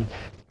rid of him.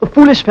 The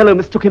foolish fellow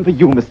mistook him for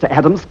you, Mr.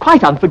 Adams.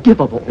 Quite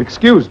unforgivable.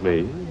 Excuse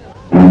me.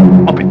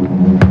 Up it.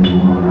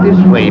 This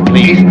way,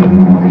 please.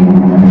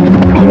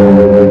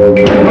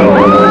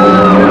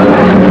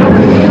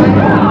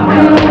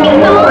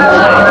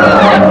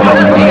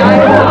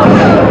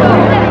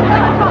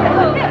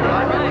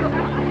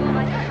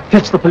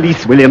 Fetch the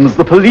police, Williams,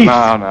 the police.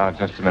 No,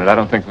 just a minute. I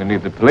don't think we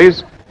need the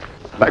police.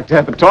 I'd like to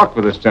have a talk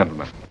with this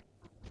gentleman.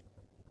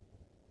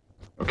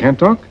 Oh, can't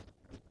talk?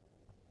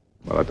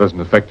 Well, that doesn't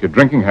affect your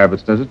drinking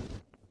habits, does it?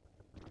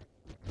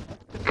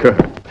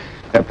 Good.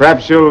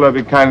 Perhaps you'll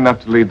be kind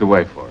enough to lead the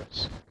way for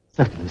us.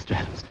 Certainly, Mr.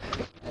 Adams.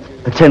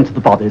 Attend to the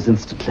bodies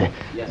instantly.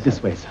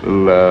 This way, sir.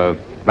 Will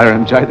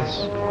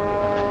laryngitis?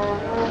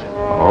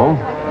 Oh,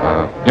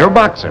 you're a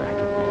boxer.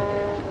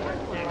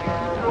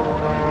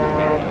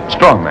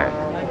 Strong man.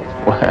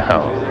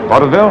 Well,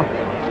 vaudeville?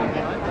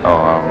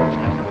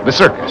 Oh, the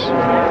circus.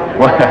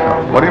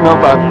 Well, what do you know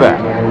about that?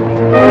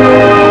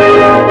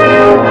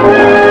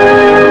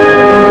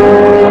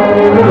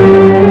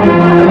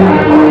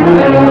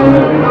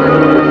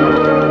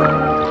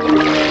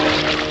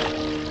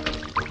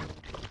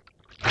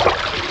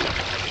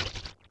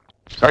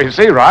 So you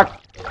see,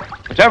 Rock,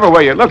 whichever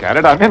way you look at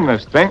it, I'm in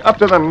this thing up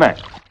to the neck.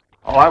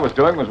 All I was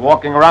doing was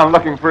walking around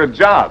looking for a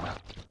job.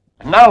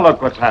 And now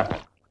look what's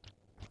happened.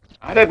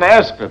 I didn't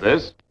ask for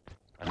this,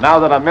 and now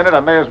that I'm in it, I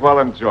may as well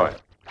enjoy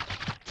it.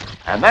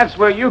 And that's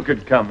where you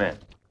could come in.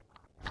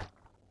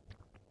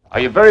 Are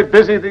you very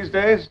busy these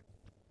days?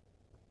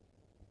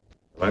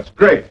 Well, that's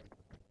great.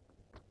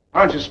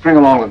 Why don't you string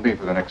along with me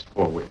for the next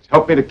 4 weeks?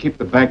 Help me to keep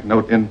the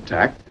banknote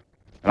intact,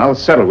 and I'll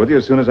settle with you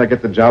as soon as I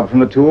get the job from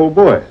the 2 old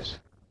boys.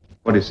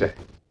 What do you say?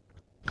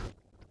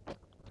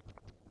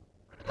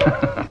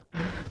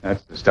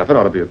 That's the stuff. It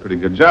ought to be a pretty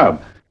good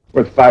job.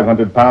 Worth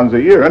 500 pounds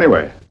a year,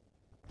 anyway.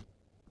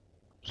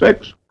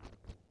 6.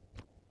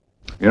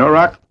 You know,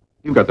 Rock,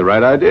 you've got the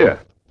right idea.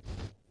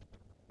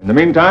 In the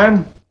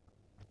meantime,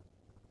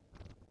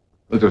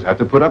 we'll just have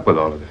to put up with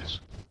all of this.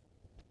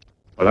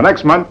 For the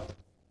next month,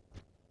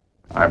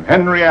 I'm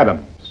Henry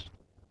Adams,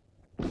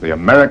 the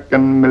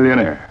American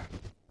millionaire.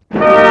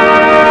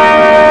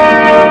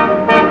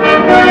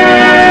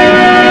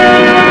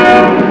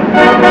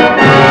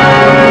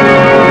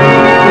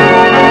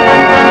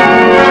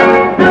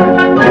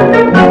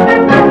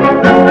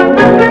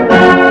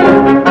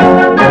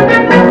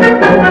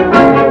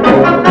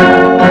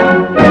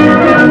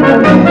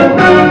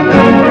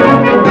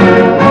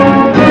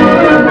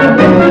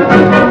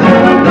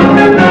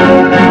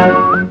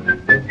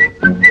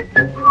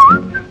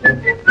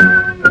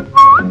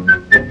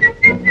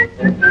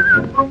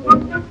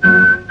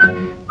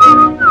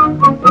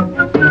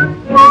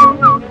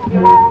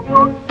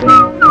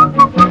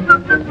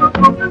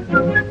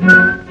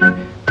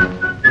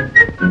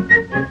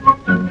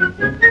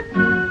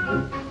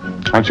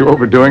 Aren't you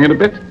overdoing it a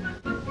bit?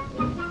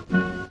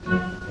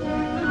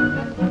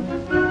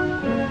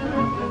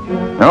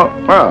 No?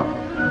 Well,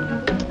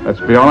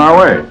 let's be on our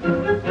way.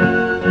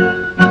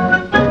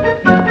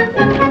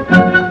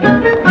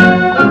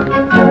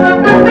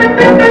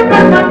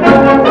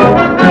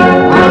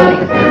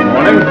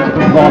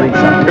 Good morning,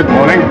 sir. Good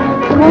morning.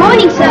 Good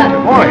morning, sir.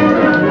 Morning.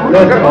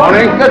 Good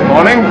morning. Good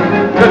morning.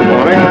 Good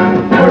morning.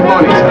 Good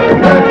morning, sir.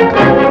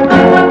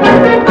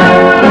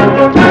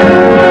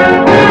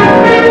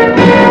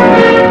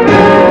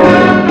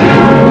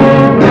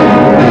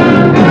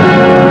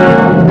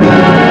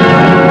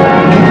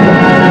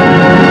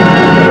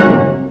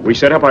 We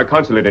set up our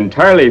consulate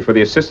entirely for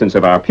the assistance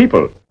of our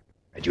people,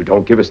 and you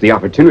don't give us the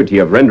opportunity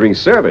of rendering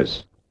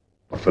service.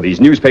 But for these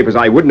newspapers,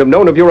 I wouldn't have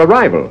known of your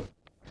arrival.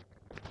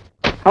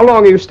 How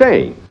long are you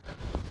staying?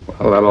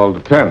 Well, that all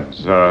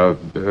depends.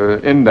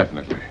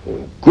 Indefinitely.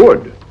 Oh,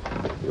 good.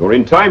 You're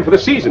in time for the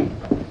season.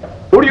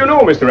 Who do you know,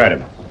 Mr.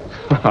 Adams?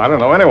 I don't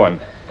know anyone.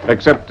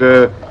 Except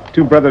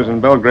 2 brothers in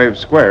Belgrave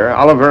Square,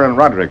 Oliver and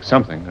Roderick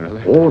something,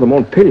 really. Oh, the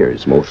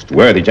Montpeliers, most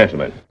worthy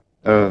gentlemen.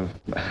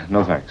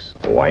 No thanks.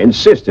 Oh, I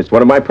insist. It's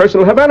one of my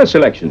personal Havana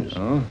selections.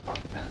 Oh?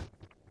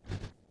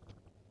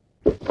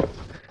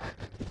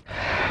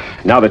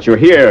 Now that you're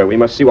here, we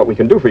must see what we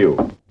can do for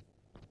you.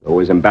 Though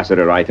as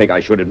ambassador, I think I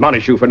should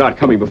admonish you for not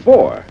coming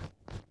before.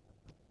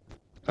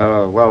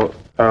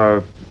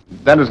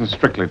 That isn't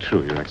strictly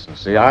true, Your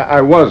Excellency.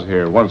 I was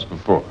here once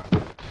before.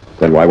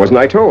 Then why wasn't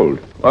I told?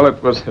 Well,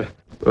 it was,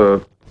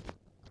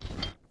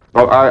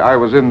 I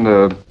was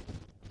in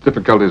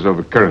difficulties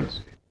over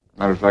currency.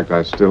 Matter of fact,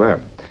 I still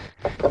am.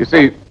 You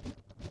see,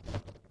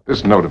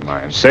 this note of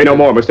mine... Say no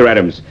more, Mr.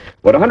 Adams.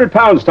 What,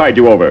 £100 tied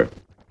you over?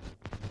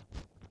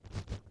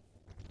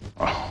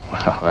 Oh,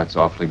 well, that's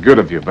awfully good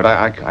of you, but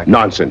I...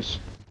 Nonsense.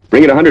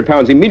 Bring in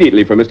 £100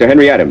 immediately for Mr.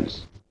 Henry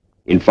Adams.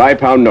 In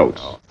 £5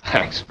 notes. Oh,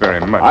 thanks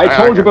very much. I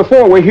told you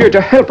before, we're here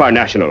to help our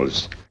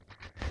nationals.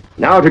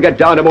 Now to get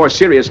down to more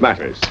serious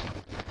matters.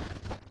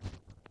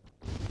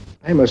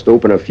 I must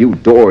open a few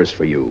doors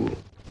for you.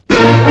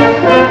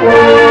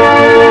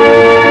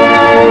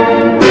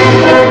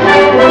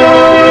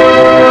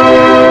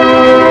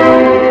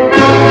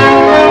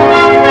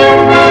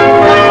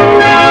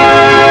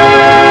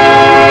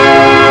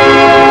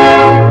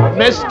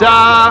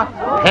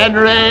 Mr.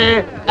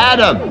 Henry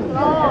Adams.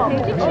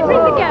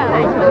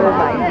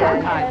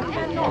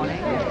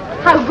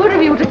 How good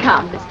of you to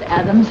come, Mr.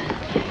 Adams.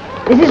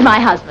 This is my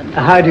husband.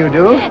 How do you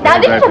do? Now,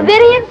 this is a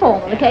very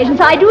informal occasion,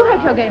 so I do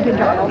hope you're going to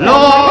enjoy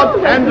yourself.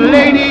 Lord and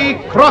Lady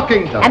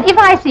Crockington. And if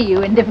I see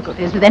you in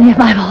difficulties with any of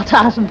my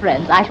Maltasan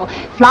friends, I shall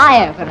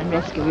fly over and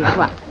rescue you at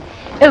once.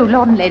 Oh,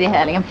 Lord and Lady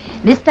Hurlingham.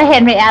 Mr.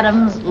 Henry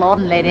Adams, Lord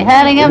and Lady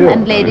Hurlingham,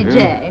 and Lady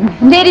Jane.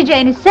 Lady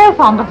Jane is so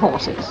fond of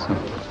horses.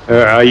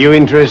 Are you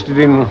interested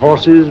in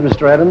horses,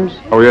 Mr. Adams?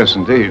 Oh, yes,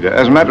 indeed.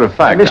 As a matter of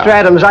fact... Mr.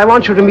 Adams, I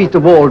want you to meet the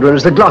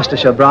Waldrons, the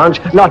Gloucestershire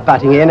branch, not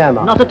batting in, am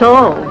I? Not at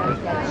all.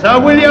 Sir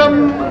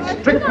William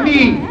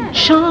Strictly.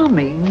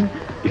 Charming.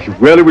 If you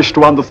really wish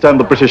to understand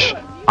the British,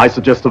 I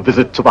suggest a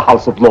visit to the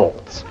House of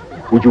Lords.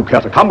 Would you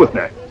care to come with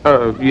me?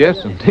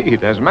 Yes,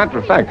 indeed. As a matter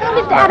of fact...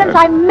 Mr. Adams,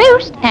 I'm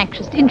most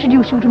anxious to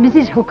introduce you to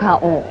Mrs. Hooker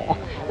Orr.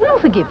 Will you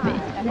forgive me?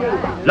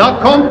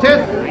 La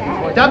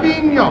Comtesse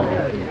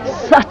d'Avignon.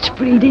 Such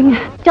breeding.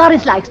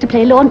 Doris likes to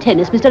play lawn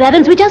tennis, Mr.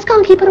 Adams. We just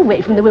can't keep her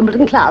away from the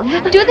Wimbledon Club.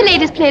 Do the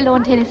ladies play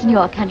lawn tennis in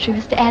your country,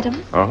 Mr.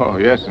 Adams? Oh,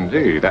 yes,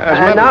 indeed.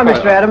 And now,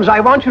 Mr. Adams,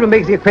 I want you to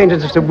make the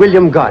acquaintance of Sir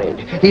William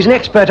Gorringe. He's an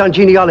expert on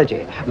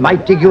genealogy.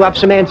 Might dig you up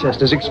some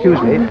ancestors, excuse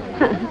me.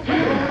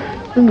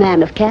 A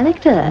man of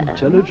character.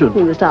 Intelligent.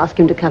 We must ask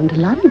him to come to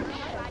lunch.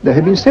 There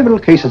have been several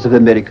cases of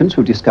Americans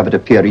who discovered a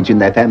peerage in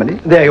their family.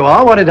 There you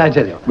are. What did I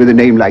tell you? With a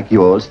name like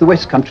yours, the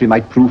West Country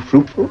might prove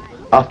fruitful.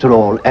 After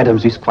all,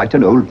 Adams is quite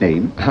an old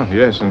name.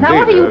 Yes, indeed. Now,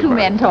 what are you two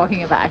men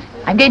talking about?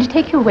 I'm going to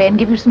take you away and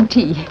give you some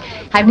tea.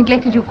 I've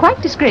neglected you quite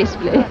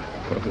disgracefully.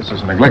 Well, this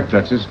is neglect,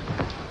 Duchess.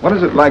 What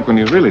is it like when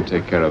you really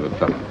take care of the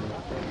fellow?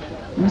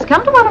 You must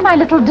come to one of my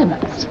little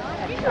dinners.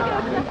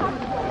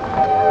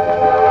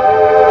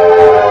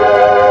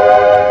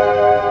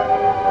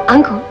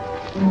 Uncle.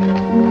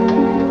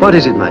 What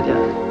is it, my dear?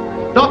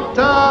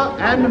 Dr.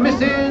 and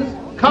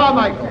Mrs.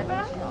 Carmichael.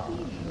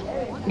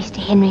 Mr.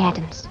 Henry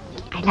Adams.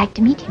 I'd like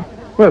to meet him.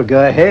 Well,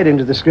 go ahead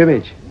into the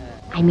scrimmage.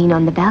 I mean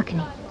on the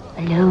balcony,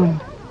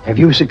 alone. Have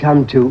you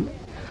succumbed too?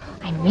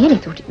 I really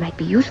thought it might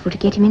be useful to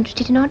get him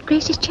interested in Aunt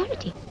Grace's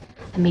charity.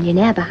 A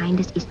millionaire behind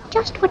us is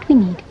just what we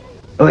need.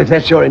 Oh, if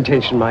that's your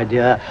intention, my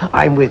dear,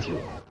 I'm with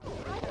you.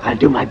 I'll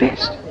do my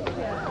best.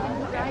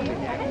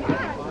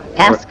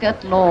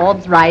 Ascot,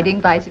 Lords,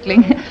 riding,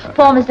 bicycling.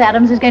 Poor Miss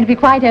Adams is going to be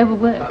quite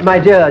overworked. My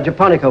dear,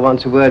 Japonica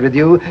wants a word with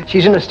you.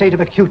 She's in a state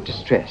of acute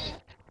distress.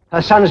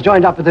 Her son's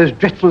joined up with those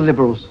dreadful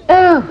liberals.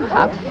 Oh,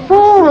 how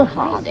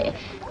foolhardy.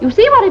 You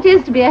see what it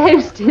is to be a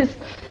hostess.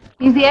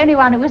 He's the only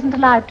one who isn't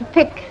allowed to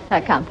pick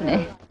her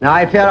company. Now,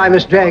 I fear I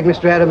must drag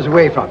Mr. Adams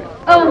away from him.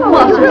 Oh,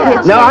 what a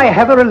pity. Now, I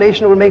have a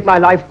relation who will make my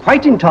life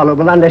quite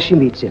intolerable unless she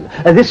meets him.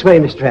 This way,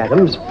 Mr.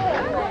 Adams.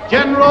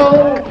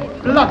 General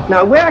Blunt.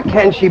 Now, where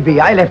can she be?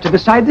 I left her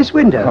beside this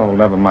window. Oh,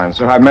 never mind,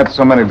 sir. I've met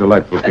so many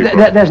delightful people.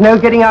 There's no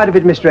getting out of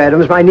it, Mr.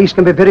 Adams. My niece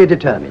can be very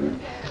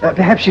determined.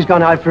 Perhaps she's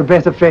gone out for a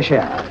breath of fresh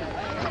air.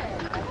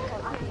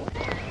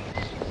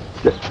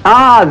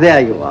 Ah,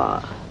 there you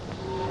are.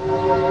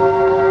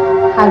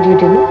 How do you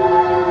do?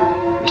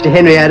 Mr.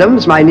 Henry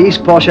Adams, my niece,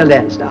 Portia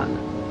Lansdowne.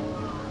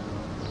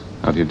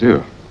 How do you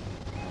do?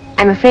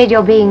 I'm afraid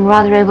you're being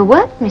rather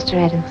overworked, Mr.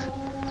 Adams.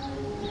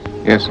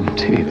 Yes,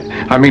 indeed.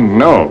 I mean,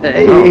 no.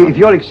 If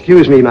you'll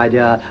excuse me, my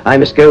dear, I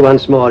must go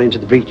once more into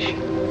the breach.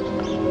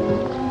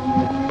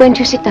 Won't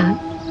you sit down?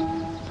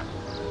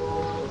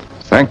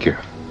 Thank you.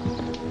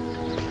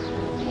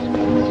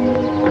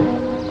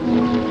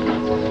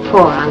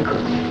 Poor uncle.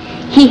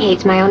 He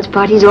hates my aunt's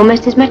parties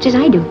almost as much as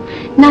I do.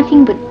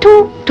 Nothing but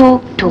talk,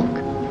 talk, talk.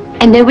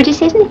 And nobody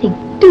says anything,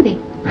 do they?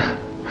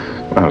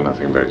 Well,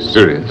 nothing very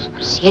serious.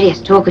 Serious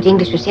talk at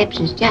English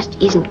receptions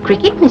just isn't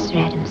cricket, Mr.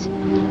 Adams.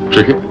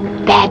 Cricket?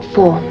 Bad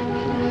form.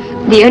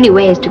 The only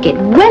way is to get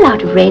well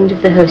out of range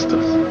of the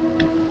hostess.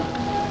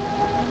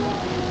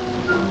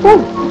 Oh,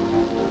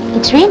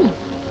 it's raining.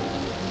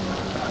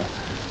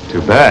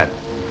 Too bad.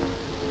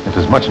 It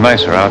was much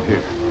nicer out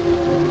here.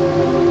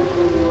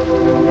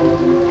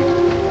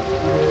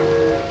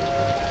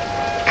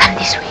 Come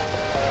this way.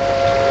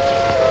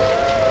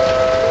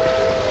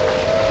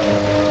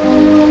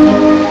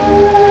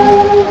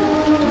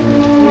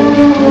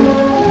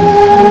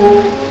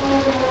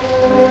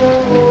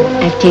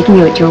 I've taken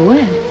you at your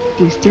word.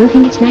 Do you still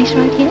think it's nicer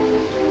out here?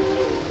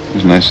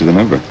 It's nicer than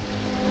ever. I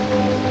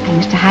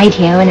used to hide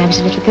here when I was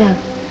a little girl.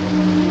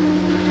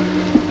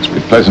 It's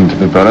pretty pleasant to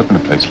be brought up in a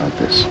place like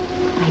this.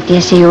 I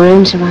dare say your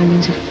own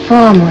surroundings are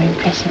far more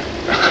impressive.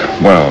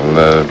 Well,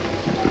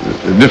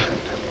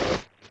 different.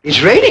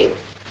 It's raining.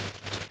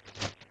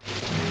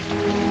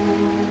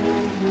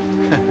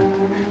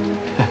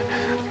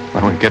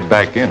 When we get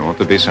back in, won't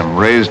there be some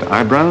raised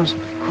eyebrows?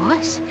 Of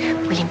course.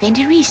 We'll invent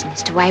a reason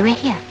as to why we're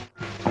here.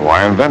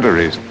 Why invent a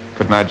reason?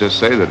 Couldn't I just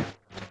say that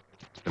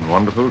it's been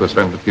wonderful to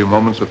spend a few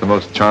moments with the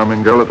most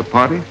charming girl at the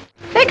party?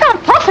 They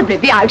can't possibly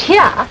be out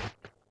here.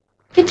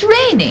 It's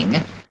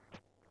raining.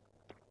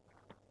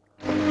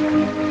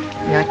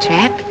 You're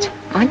trapped,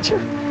 aren't you?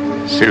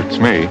 Suits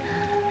me.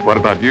 What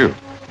about you?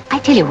 I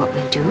tell you what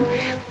we'll do.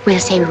 We'll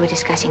say we were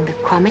discussing the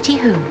Cromarty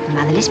Home for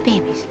Motherless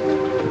Babies.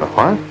 The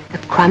what? The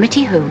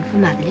Cromarty Home for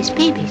Motherless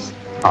Babies.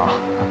 Oh,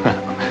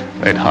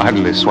 they'd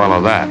hardly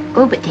swallow that.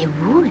 Oh, but they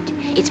would.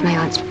 It's my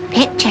aunt's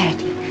pet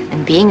charity.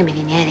 And being a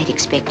millionaire, they'd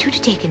expect you to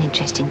take an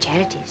interest in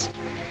charities.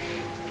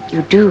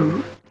 You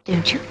do,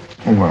 don't you?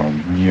 Well,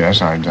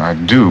 yes, I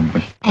do,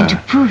 but... And to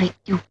prove it,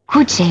 you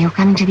could say you're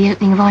coming to the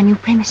opening of our new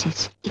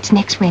premises. It's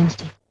next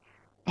Wednesday.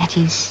 That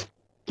is,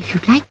 if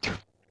you'd like to.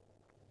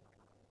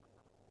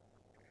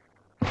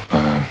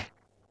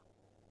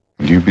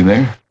 Will you be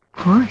there?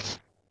 Of course.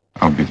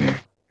 I'll be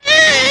there.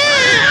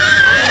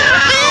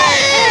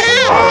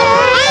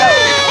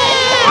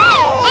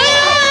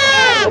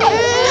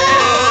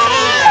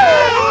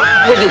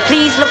 Will you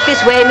please look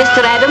this way,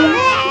 Mr. Adams?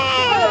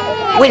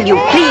 Will you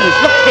please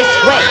look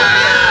this way?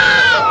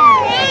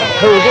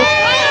 Hold it.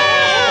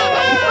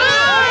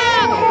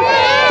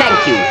 Thank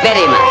you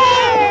very much.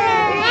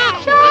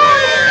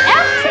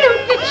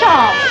 Absolutely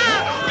charming.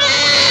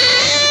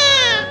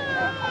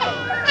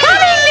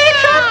 Coming,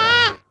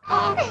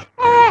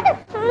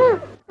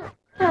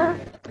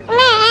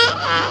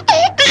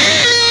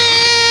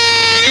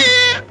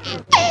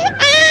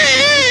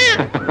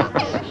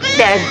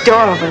 They're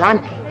adorable,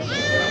 aren't they?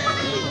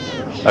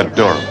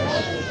 Adorable.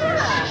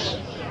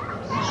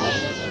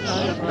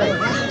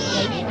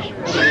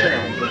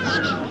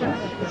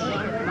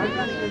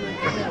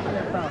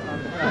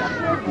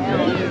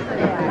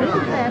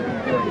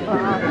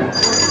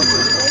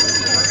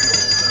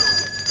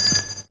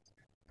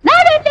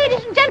 Now then,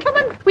 ladies and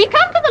gentlemen, we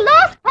come to the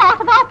last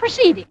part of our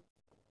proceedings.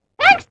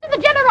 Thanks to the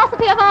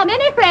generosity of our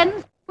many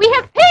friends, we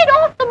have paid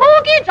off the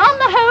mortgage on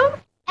the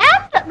home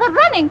and the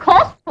running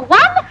costs for 1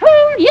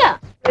 whole year.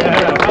 But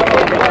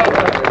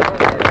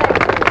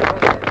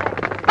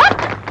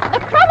the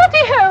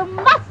Cromarty home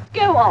must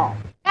go on,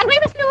 and we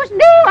must lose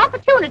no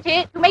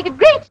opportunity to make a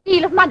great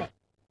deal of money.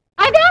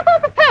 I therefore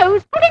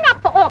propose putting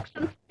up for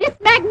auction this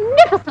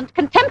magnificent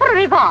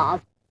contemporary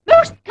vase,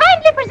 most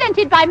kindly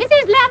presented by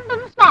Mrs.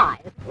 Landon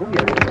Smythe.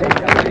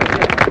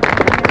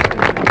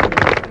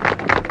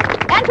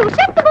 And to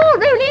set the ball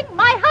rolling,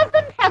 my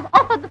husband has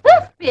offered the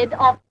first bid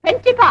of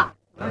 £20.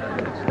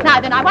 Now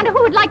then, I wonder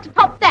who would like to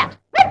top that.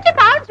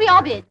 £20 we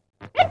are bid.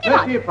 £20.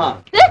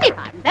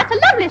 £30. That's a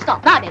lovely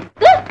stop. Now then,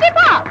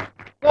 £30.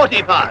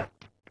 £40.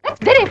 That's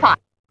very fine.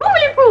 Who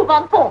will improve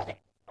on 40?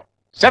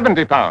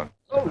 £70.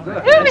 Oh,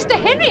 Mr.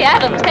 Henry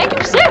Adams, thank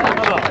you so much.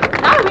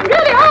 Now we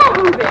really are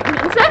moving,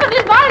 and 7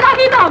 is my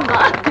lucky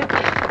number.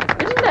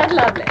 Isn't that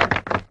lovely?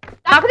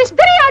 Now for this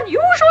very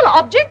unusual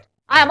object,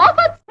 I am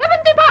offered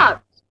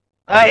 £70.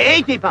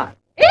 £80.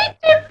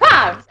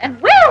 £80, and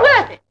well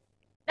worth it.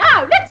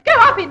 Now let's go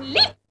up in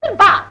leaps and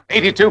bounds.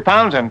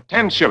 £82 and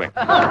 10 shillings. £82,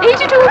 10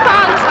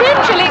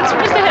 shillings for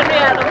Mr. Henry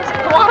Adams.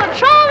 What a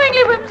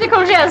charmingly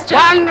whimsical gesture.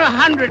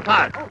 £100.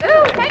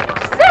 Oh, thank you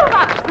so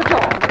much, Mr.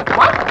 George.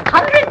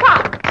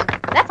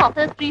 £100. That's off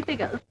those 3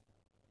 figures.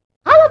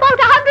 How about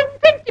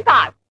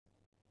 £120?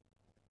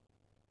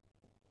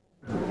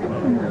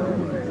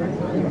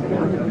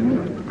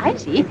 I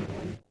see.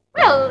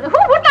 Well, who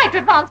would like to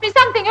advance me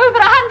something over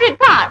 £100?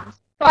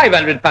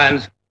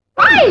 £500.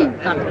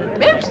 500.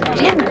 Most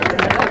generous.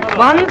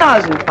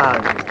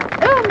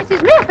 £1,000. Oh,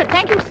 Mrs. Milford,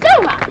 thank you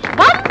so much.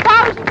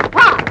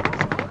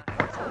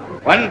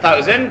 £1,000.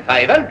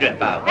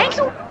 £1,500. Thank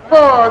you.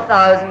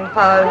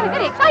 £4,000.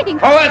 Very exciting.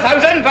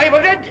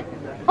 4,500.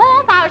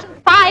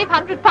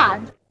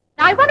 £4,500.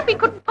 Now, I wonder if we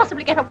couldn't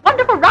possibly get a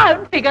wonderful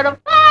round figure of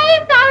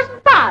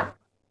 £5,000.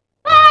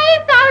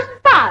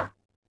 £5,000.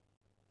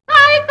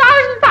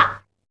 £5,000.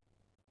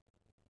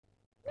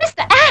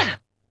 Mr. Adams.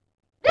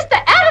 Mr.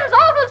 Adams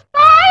offers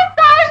 £5,000.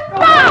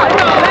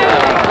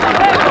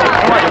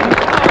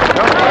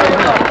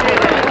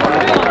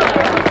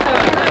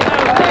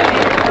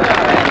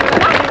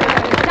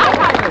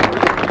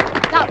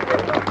 Now,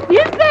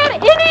 is there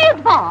any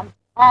advance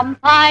on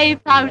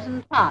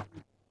 £5,000?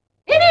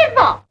 In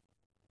advance.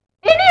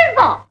 In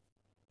advance.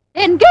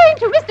 Then going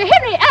to Mr.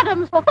 Henry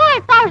Adams for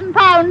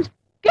 £5,000.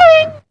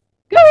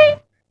 Going.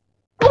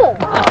 Oh.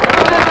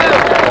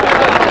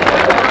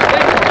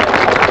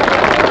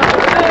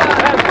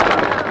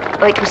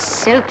 Oh, it was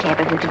so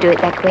clever of you to do it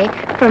that way.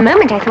 For a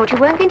moment, I thought you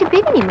weren't going to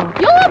bid anymore.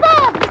 You're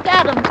bars, Mr.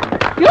 Adams.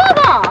 You're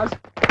bars.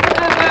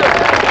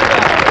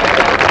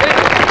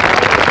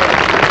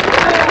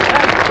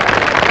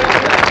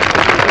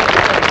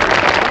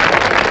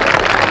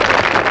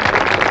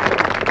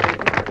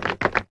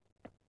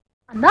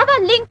 Another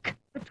link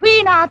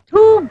between our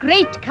two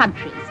great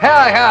countries.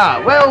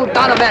 Here. Well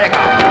done, America.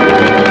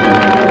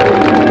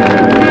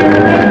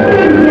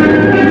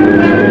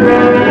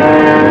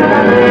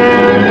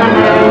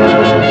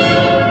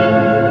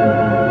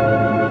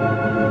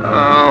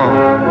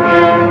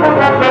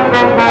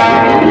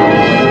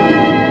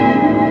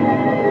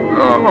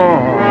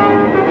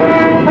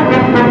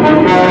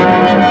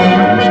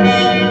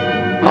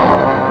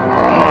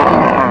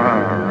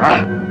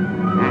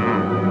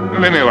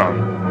 Leave me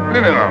alone.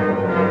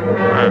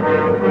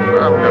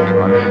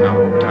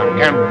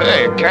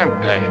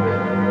 Can't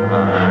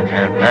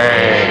pay.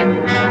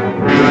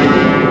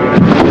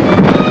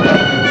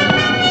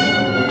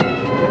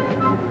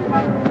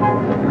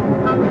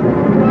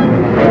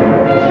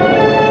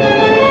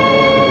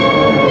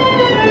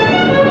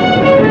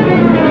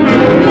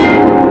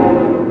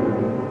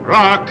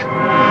 Rock!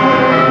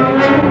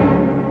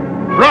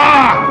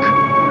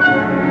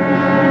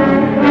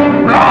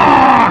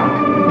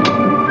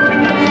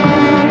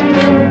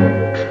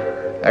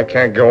 I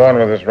can't go on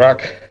with this,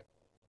 Rock.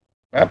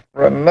 Not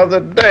for another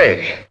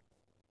day.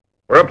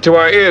 We're up to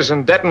our ears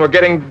in debt and we're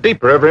getting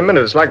deeper every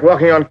minute. It's like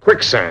walking on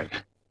quicksand.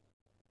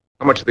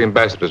 How much of the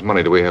ambassador's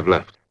money do we have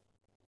left?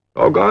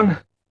 All gone?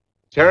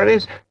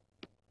 Charities?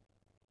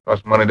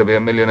 Costs money to be a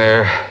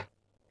millionaire.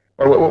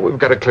 Well, we've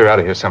got to clear out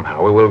of here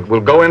somehow.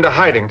 We'll go into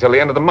hiding till the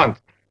end of the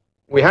month.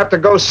 We have to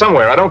go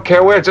somewhere. I don't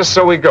care where, just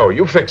so we go.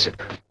 You fix it.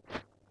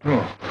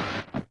 Oh.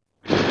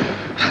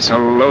 That's a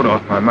load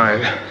off my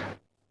mind.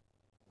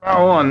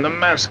 Now on, the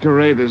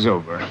masquerade is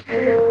over.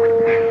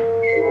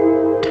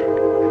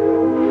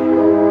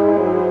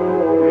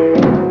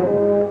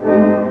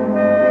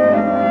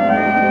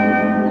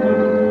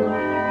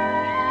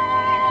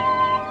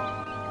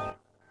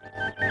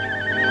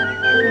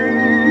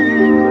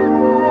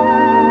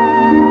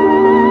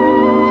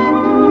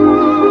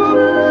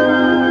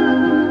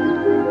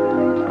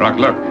 Rock,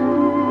 look.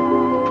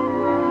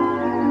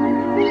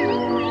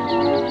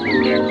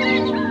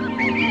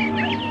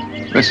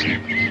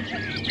 Listen.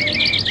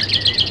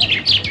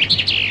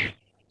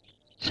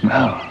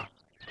 Smell.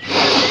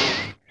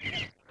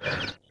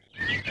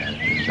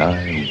 As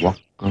I walk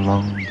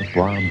along the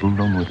Bois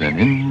Boulogne with an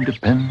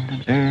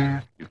independent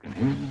air, you can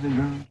hear the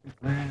girls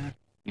declare,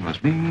 he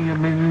must be a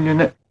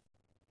millionaire.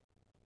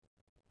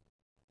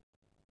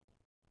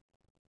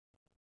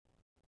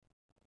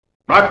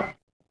 Rock,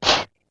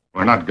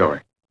 we're not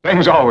going.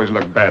 Things always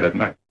look bad at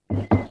night.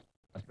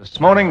 But this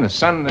morning, the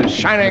sun is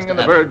shining and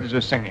the birds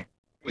are singing.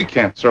 We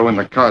can't throw in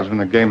the cards when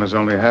the game is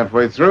only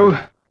halfway through.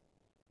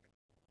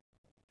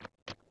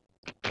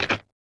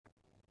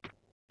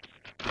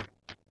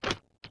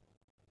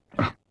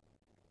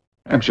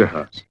 Hampshire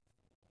House.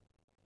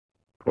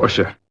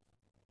 Portia.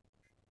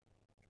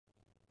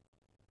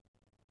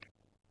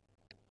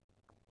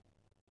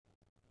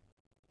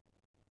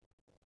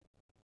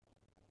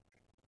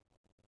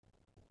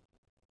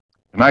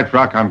 Tonight,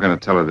 Rock, I'm going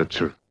to tell her the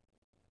truth.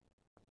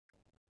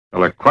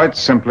 Tell her quite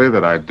simply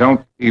that I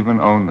don't even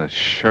own the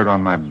shirt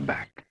on my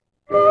back.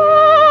 No,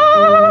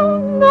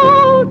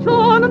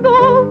 John,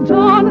 no,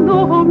 John,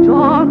 no,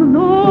 John,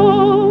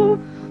 no.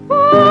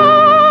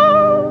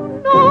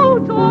 Oh,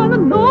 no,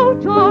 John,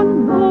 no,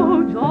 John,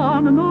 no,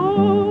 John, no.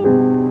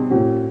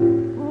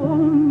 Oh,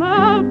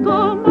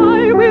 madam,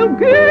 I will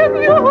give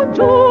you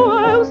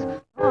jewels.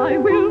 I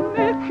will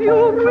make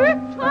you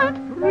rich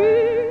and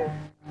free.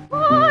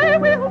 I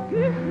will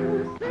give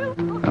you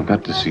silver. I've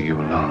got to see you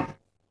alone.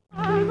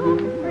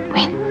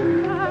 When?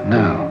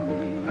 Now.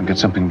 I've got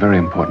something very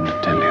important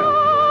to tell you.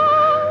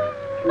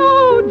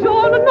 No,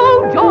 John,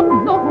 no,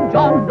 John, no,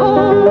 John,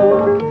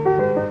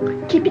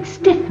 no. Keep it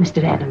stiff,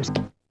 Mr. Adams.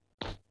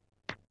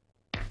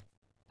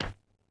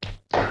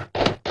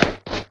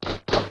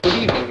 Good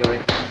evening, Your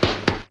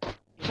Excellency.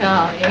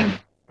 Charming.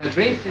 Her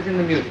Grace is in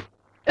the music.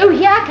 Oh,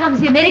 here comes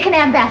the American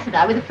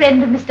ambassador with a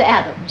friend of Mr.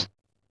 Adams.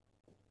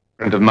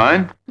 Friend of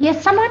mine?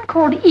 Yes, someone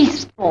called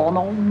Eastbourne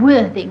or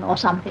Worthing or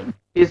something.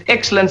 His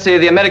Excellency,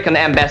 the American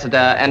ambassador,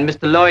 and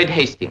Mr. Lloyd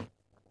Hastings.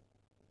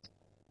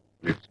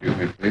 Excuse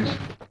me, please.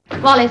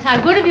 Wallace, how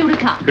good of you to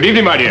come. Good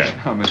evening, my dear.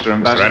 Oh, Mr.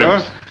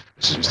 Ambassador.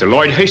 This is Mr.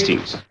 Lloyd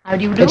Hastings. How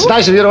do you do? It's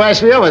nice of you to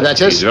ask me over,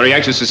 Duchess. He's very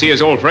anxious to see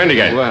his old friend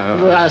again.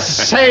 Well,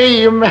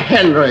 same,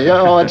 Henry.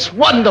 Oh, it's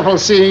wonderful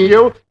seeing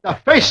you. The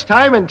first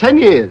time in 10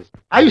 years.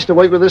 I used to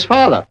work with his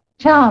father.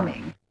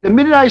 Charming. The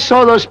minute I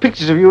saw those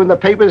pictures of you in the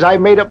papers, I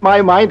made up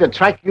my mind to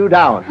track you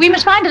down. We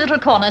must find a little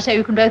corner so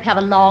you can both have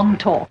a long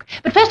talk.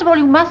 But first of all,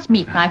 you must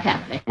meet my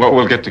family. Well,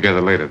 we'll get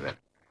together later then.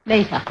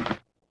 Later.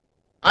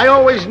 I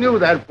always knew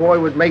that boy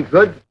would make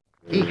good.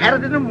 He had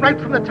it in him right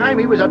from the time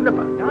he was a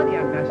nipper.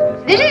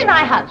 This is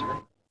my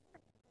husband.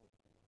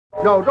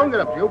 No, don't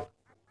get up, Duke.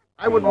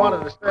 I wouldn't want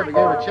to disturb a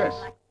game of chess.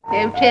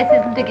 No, chess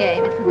isn't a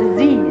game, it's a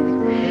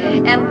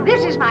disease. And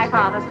this is my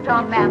father, Sir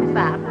John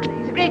Mansfield.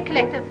 He's a great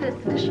collector of first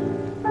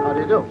edition. How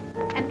do you do?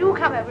 And do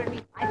come over and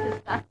meet my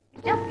sister.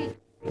 It's just me.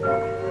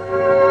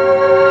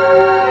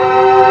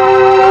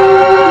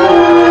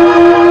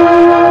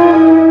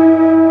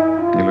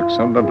 You look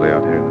so lovely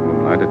out here in the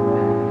moonlight. It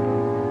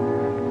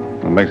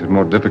makes it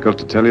more difficult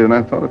to tell you than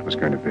I thought it was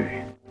going to be.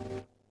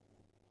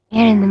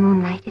 Here in the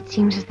moonlight, it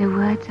seems as though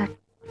words are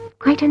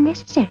quite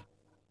unnecessary.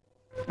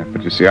 Yeah,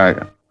 but you see, I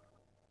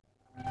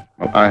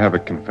have a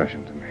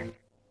confession to make.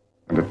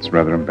 And it's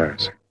rather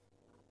embarrassing.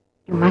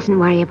 You mustn't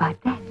worry about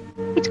that.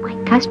 It's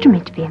quite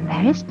customary to be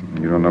embarrassed.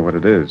 You don't know what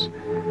it is.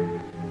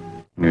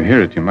 When you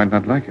hear it, you might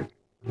not like it.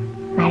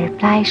 My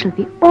reply shall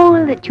be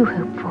all that you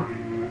hope for.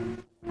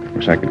 I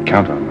wish I could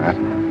count on that.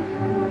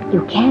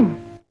 You can.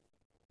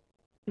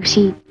 You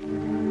see,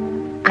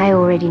 I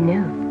already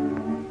know.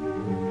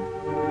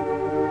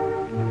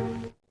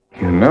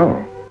 You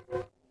know?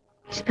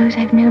 I suppose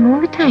I've known all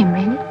the time,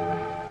 really.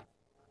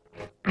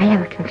 I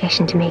have a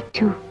confession to make,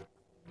 too.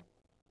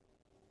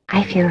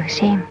 I feel the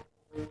same.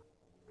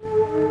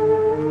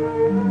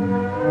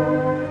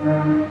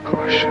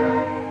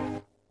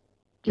 Portia.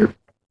 You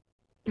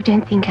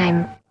don't think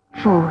I'm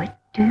forward,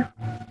 do you?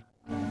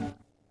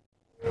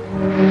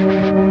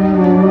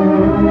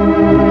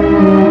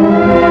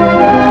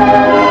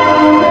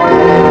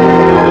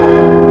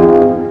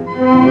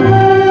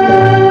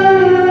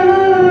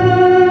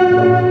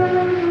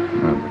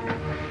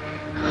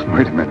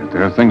 Wait a minute.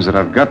 There are things that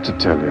I've got to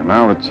tell you.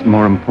 Now it's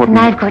more important.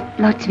 And I've got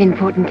lots of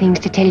important things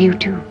to tell you,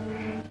 too.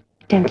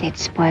 Don't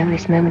let's spoil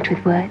this moment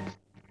with words.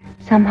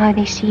 Somehow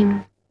they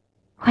seem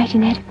quite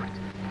inadequate.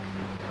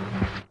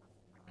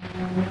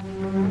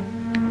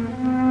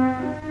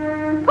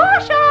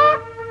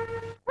 Portia!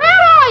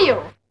 Where are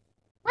you?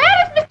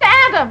 Where is Mr.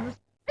 Adams?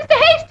 Mr.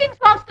 Hastings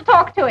wants to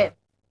talk to him.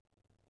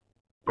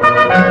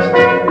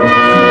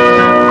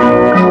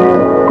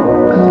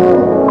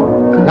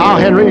 Now,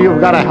 Henry,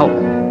 you've got to help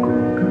me.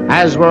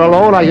 As we're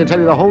alone, I can tell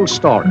you the whole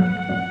story.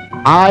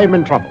 I'm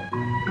in trouble,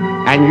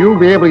 and you'll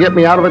be able to get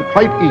me out of it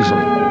quite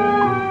easily.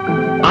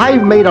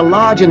 I've made a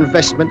large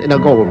investment in a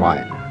gold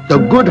mine, the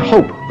Good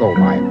Hope gold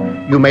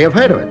mine. You may have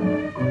heard of it.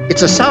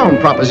 It's a sound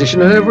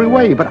proposition in every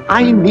way, but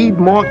I need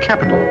more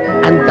capital,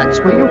 and that's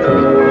where you come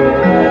in.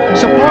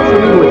 Support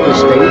from you at this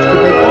stage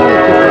could make all the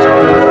difference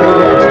between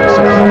failure and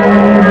success.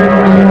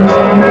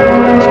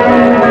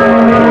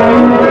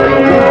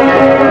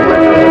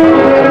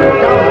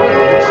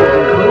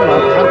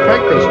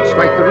 Contract, they should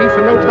strike the reef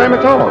in no time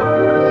at all.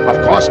 Of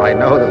course, I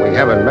know that we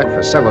haven't met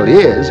for several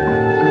years,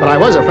 but I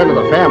was a friend of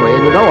the family,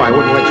 and you know I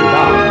wouldn't let you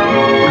down.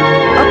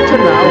 Up to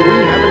now, we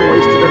haven't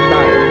wasted a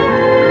dime.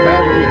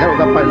 Badly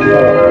held up by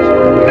foreigners.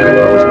 And it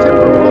goes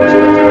timber most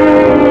of the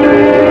time.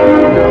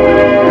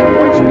 And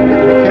once we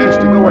get the cash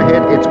to go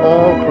ahead, it's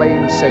all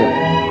plain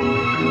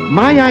sailing.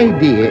 My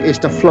idea is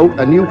to float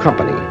a new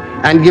company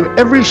and give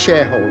every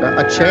shareholder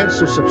a chance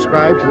to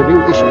subscribe to the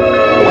new issue.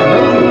 Oh,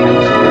 another thing,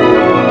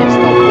 it's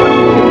the one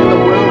thing in the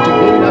world to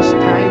gain us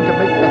time to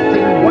make the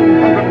thing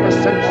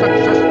 100%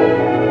 successful.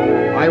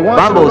 I want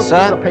Bumble, to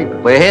sir. the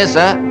papers. We're here,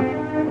 sir.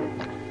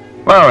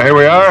 Well, here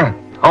we are.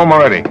 Home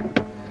already.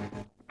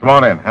 Come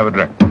on in. Have a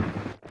drink.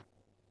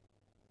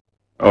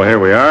 Oh, here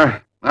we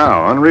are.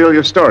 Now, unreel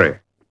your story.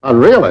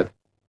 Unreel it?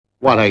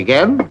 What,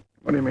 again?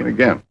 What do you mean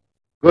again?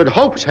 Good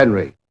hopes,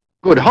 Henry.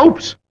 Good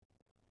hopes.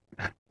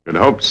 Good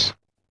hopes.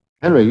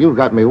 Henry, you've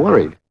got me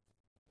worried.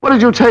 What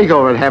did you take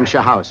over at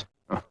Hampshire House?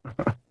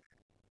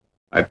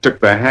 I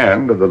took the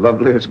hand of the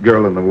loveliest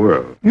girl in the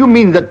world. You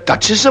mean the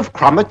Duchess of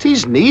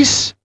Cromarty's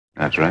niece?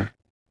 That's right.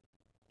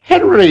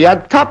 Henry,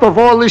 on top of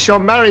all this, you're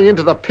marrying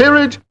into the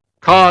peerage?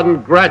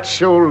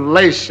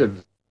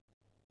 Congratulations.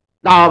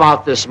 Now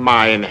about this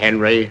mine,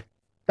 Henry.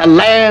 The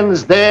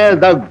land's there,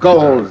 the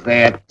gold's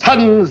there.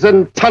 Tons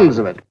and tons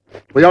of it.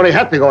 We only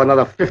have to go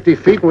another 50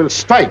 feet and we'll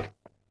strike.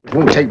 It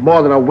won't take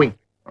more than a week.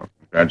 Oh,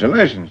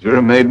 congratulations. You're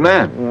a made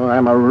man. Oh,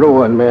 I'm a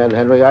ruined man,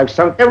 Henry. I've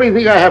sunk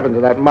everything I have into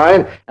that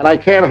mine, and I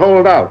can't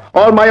hold out.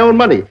 All my own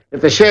money.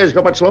 If the shares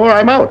go much lower,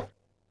 I'm out.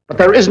 But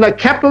there isn't a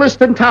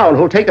capitalist in town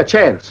who'll take a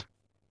chance.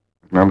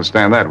 I can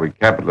understand that. We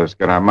capitalists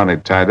get our money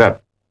tied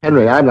up.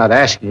 Henry, I'm not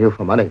asking you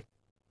for money.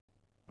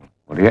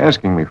 What are you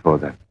asking me for,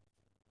 then?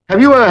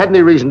 Have you ever had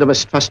any reason to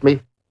mistrust me?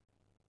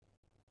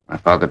 My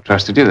father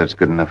trusted you. That's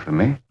good enough for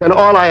me. Then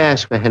all I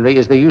ask for, Henry,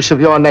 is the use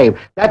of your name.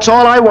 That's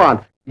all I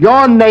want.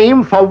 Your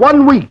name for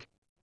 1 week.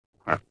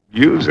 Well,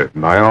 use it,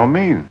 by all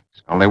means.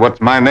 Only what's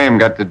my name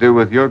got to do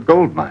with your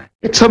gold mine?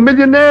 It's a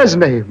millionaire's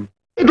name.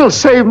 It'll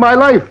save my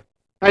life.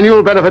 And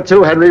you'll benefit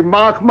too, Henry.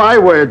 Mark my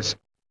words.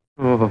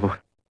 Oh,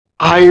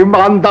 I'm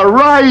on the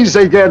rise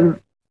again.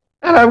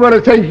 And I'm going to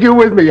take you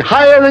with me,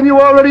 higher than you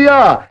already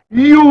are.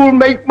 You'll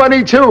make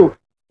money too.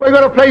 We're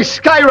going to play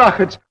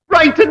skyrockets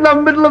right in the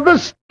middle of the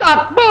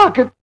stock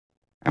market.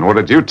 And what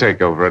did you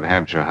take over at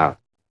Hampshire House?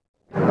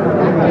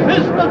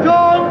 Mr.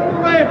 John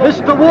Gray!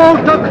 Mr.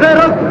 Walter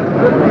Craddock!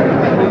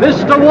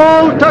 Mr.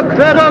 Walter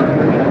Craddock!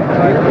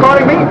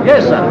 Calling me?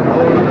 Yes, sir.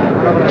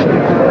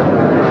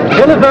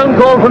 Telephone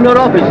call from your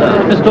office,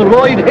 sir. Mr.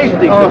 Lloyd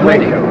Hastings. Oh,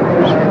 thank you.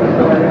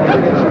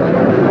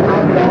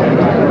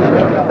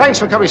 Thanks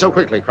for coming so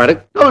quickly,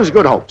 Craddock. Those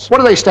Good Hopes, what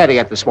are they standing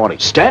at this morning?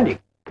 Standing?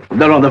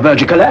 They're on the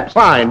verge of collapse.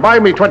 Fine, buy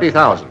me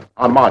 20,000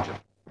 on margin.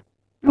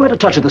 You had a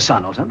touch of the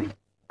sun or something?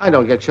 I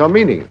don't get your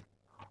meaning.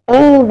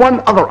 Oh,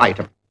 one other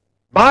item.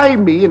 Buy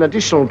me an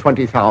additional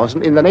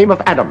 20,000 in the name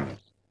of Adams.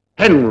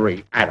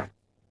 Henry Adams.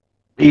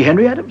 The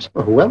Henry Adams?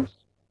 Well, who else?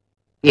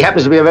 He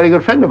happens to be a very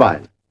good friend of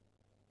mine.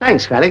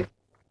 Thanks, Craddock.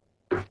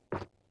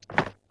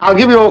 I'll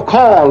give you a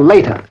call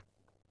later.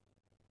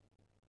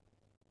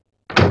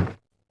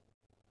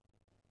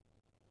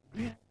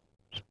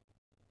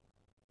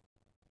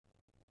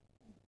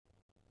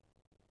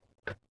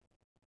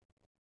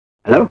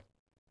 Hello?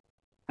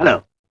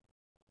 Hello?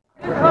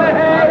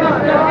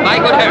 My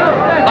good hope,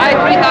 buy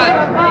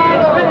 3,000.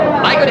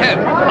 My good hope,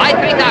 buy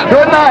 3,000.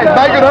 Good night,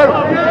 my good hope.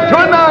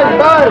 Good night,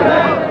 bye.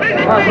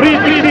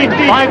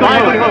 360, my good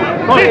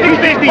hope.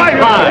 360, buy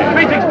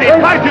 360,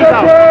 buy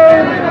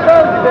 2,000.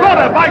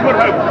 Quarter, my good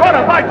hope.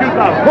 Quarter, buy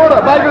 2,000. Quarter,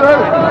 my good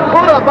hope.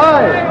 Quarter,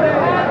 buy.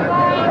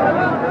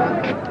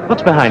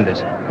 What's behind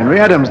this? Henry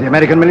Adams, the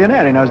American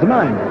millionaire. He knows the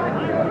mine.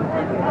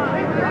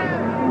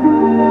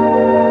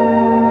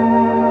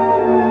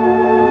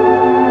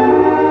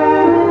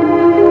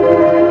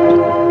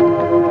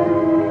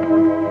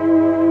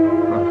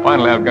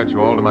 Finally, I've got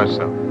you all to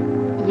myself.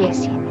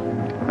 Yes, Henry.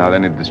 Without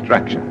any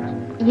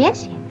distractions.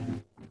 Yes,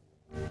 Henry.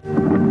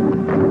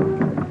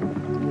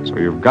 So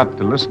you've got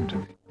to listen to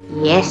me.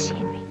 Yes,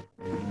 Henry.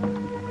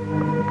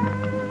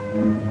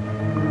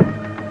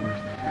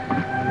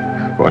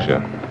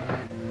 Portia,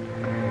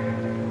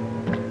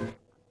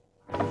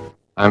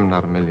 I'm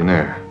not a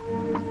millionaire.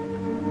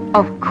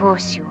 Of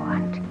course you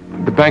aren't.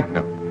 The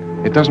banknote,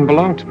 it doesn't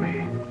belong to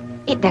me.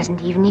 It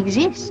doesn't even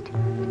exist.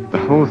 The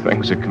whole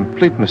thing's a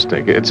complete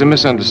mistake. It's a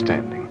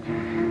misunderstanding.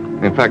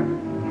 In fact,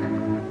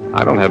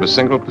 I don't have a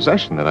single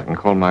possession that I can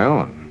call my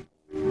own.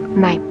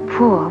 My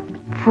poor,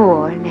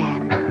 poor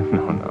lamb.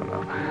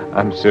 No.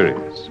 I'm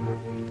serious.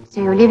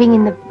 So you're living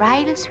in the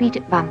bridal suite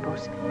at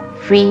Bumble's,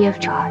 free of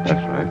charge.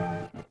 That's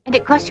right. And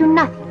it costs you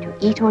nothing to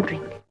eat or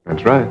drink.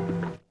 That's right.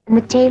 And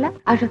the tailor,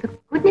 out of the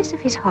goodness of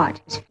his heart,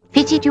 has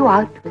fitted you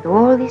out with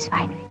all this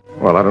finery.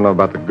 Well, I don't know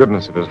about the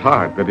goodness of his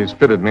heart, but he's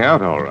fitted me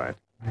out all right.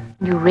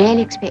 You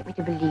really expect me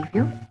to believe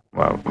you?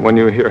 Well, when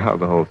you hear how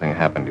the whole thing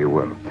happened, you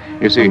will.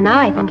 You see... And now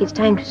I think it's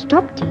time to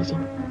stop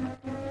teasing.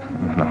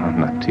 No, I'm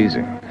not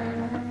teasing.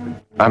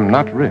 I'm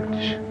not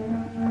rich.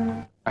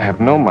 I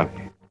have no money.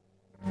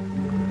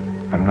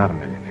 I'm not a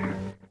millionaire.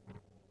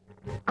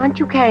 Aren't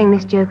you carrying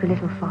this joke a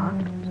little far?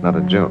 It's not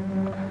a joke.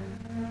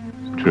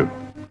 It's true.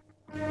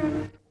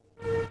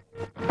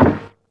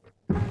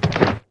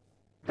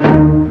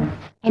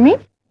 Henry,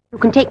 you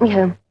can take me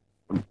home.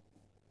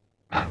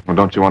 Well,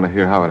 don't you want to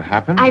hear how it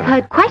happened? I've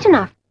heard quite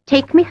enough.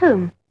 Take me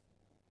home.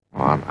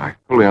 Well, I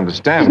fully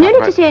understand. There's no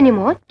need to say any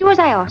more. Do as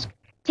I ask.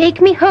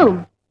 Take me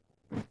home.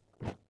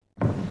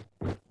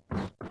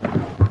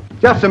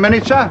 Just a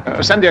minute, sir.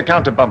 Send the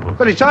account to Bumble.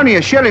 But it's only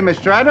a shilling,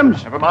 Mr.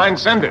 Adams. Never mind,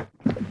 send it.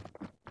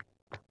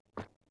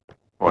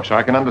 Portia,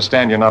 I can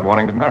understand you're not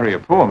wanting to marry a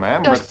poor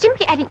man, You're but...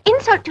 simply adding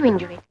insult to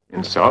injury.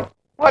 Insult?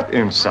 What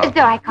insult? As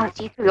though I can't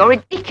see through your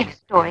ridiculous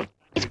story.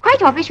 It's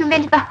quite obvious you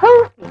invented the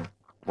whole thing.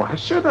 Why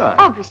should I?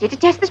 Obviously to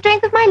test the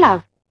strength of my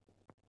love.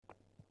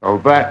 Oh,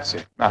 that's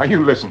it. Now,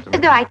 you listen to me.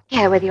 As though I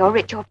care whether you're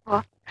rich or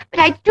poor. But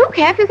I do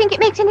care if you think it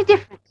makes any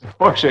difference.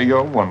 Portia,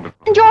 you're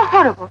wonderful. And you're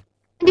horrible.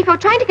 And if you're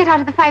trying to get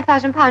out of the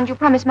 £5,000 you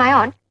promised my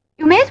aunt,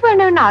 you may as well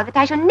know now that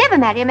I shall never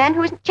marry a man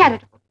who isn't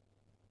charitable.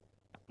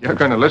 You're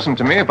going to listen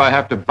to me if I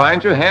have to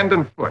bind you hand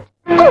and foot.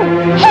 Oh,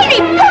 Henry,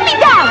 pull me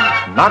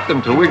down! Not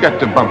until we get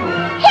to Bumble.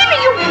 Henry,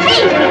 you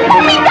beast!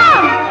 Pull me down!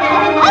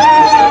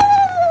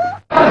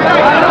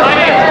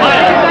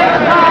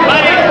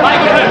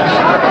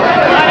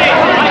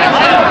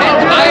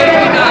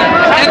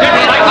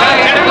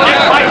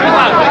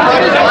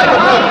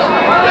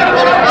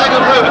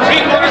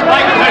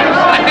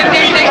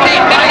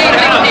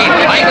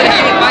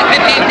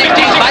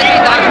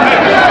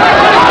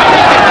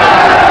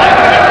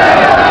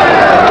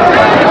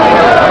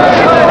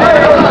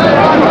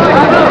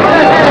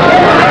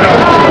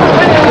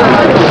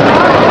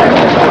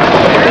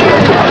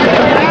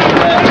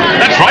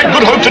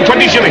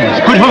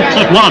 Good Hopes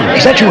at one.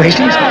 Is that you,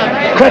 Hastings?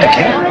 Craddock,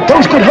 eh?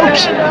 Those Good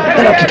Hopes.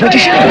 They're up to 20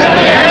 shillings.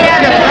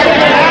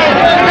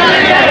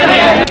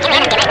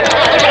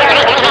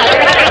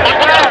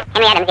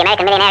 Henry Adams, the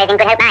American millionaire, is in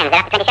Good Hope Mines.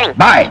 They're up to 20 shillings.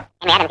 Buy.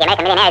 Henry Adams, the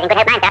American millionaire, is in Good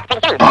Hope Mines. They're up to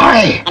 20 shillings. Buy.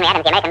 Henry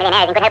Adams, the American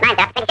millionaire, is in Good Hope Mines.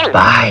 They're up to 20 shillings.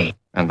 Buy.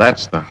 And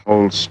that's the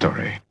whole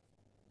story.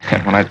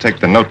 And when I take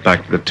the note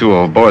back to the two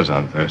old boys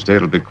on Thursday,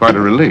 it'll be quite a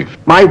relief.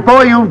 My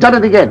boy, you've done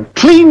it again.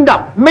 Cleaned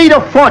up, made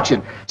a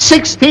fortune.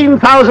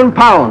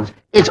 £16,000.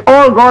 It's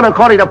all gone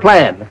according to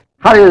plan.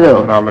 How do you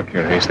do? Now, look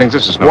here, Hastings,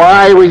 this is no...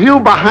 Why, with you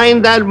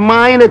behind that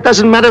mine, it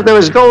doesn't matter if there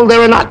was gold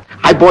there or not.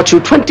 I bought you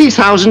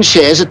 20,000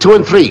 shares at 2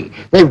 and 3.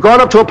 They've gone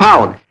up to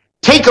 £1.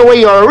 Take away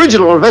your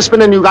original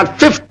investment and you got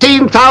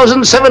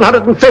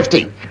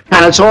 15,750.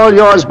 And it's all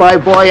yours, my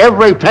boy,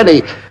 every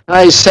penny.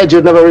 I said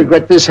you'd never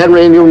regret this,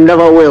 Henry, and you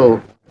never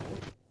will.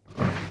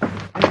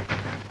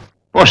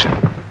 Portia.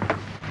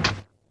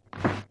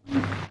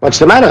 What's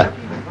the matter?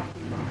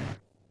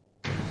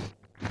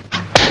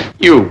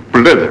 You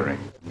blithering,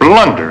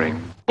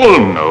 blundering,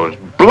 bull-nosed,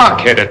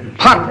 block-headed,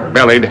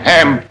 pot-bellied,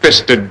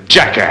 ham-fisted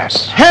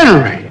jackass.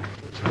 Henry!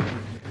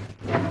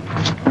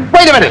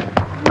 Wait a minute!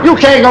 You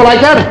can't go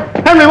like that!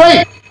 Henry,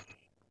 wait!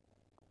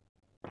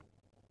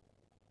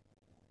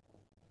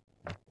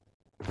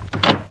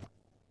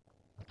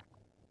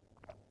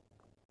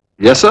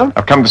 Yes, sir?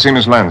 I've come to see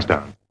Miss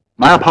Lansdowne.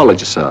 My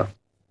apologies, sir.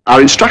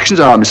 Our instructions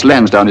are Miss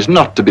Lansdowne is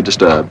not to be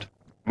disturbed.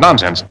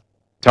 Nonsense.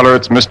 Tell her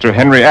it's Mr.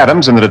 Henry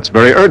Adams and that it's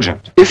very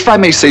urgent. If I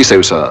may say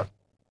so, sir,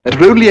 that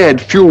would only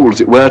add fuel, as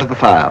it were, to the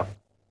fire.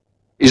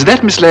 Is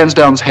that Miss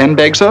Lansdowne's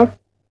handbag, sir?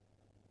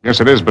 Yes,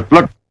 it is, but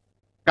look,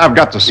 I've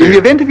got to see In the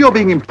her. event of your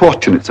being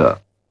importunate, sir,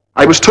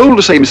 I was told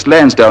to say Miss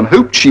Lansdowne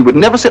hoped she would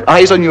never set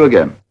eyes on you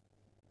again.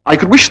 I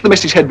could wish the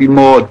message had been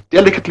more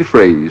delicately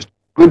phrased.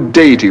 Good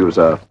day to you,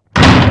 sir.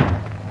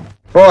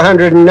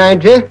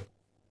 490,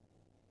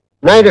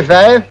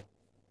 95,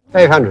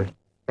 500.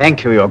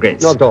 Thank you, Your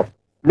Grace. Not all.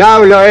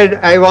 Now, Lloyd,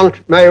 I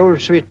want my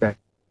old suite back.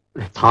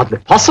 It's hardly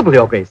possible,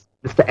 Your Grace.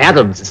 Mr.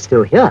 Adams is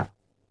still here.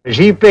 Has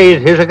he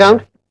paid his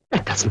account?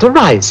 That doesn't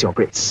arise, Your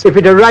Grace. If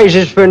it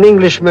arises for an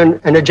Englishman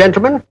and a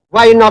gentleman,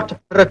 why not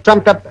for a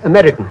trumped-up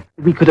American?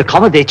 We could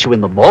accommodate you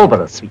in the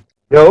Marlborough suite.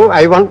 No,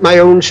 I want my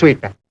own suite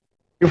back.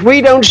 If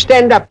we don't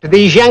stand up to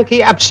these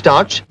Yankee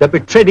upstarts, they'll be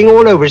treading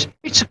all over us.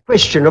 It's a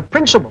question of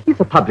principle. He's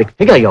a public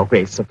figure, Your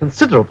Grace, of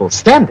considerable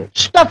standing.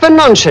 Stuff and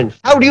nonsense.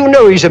 How do you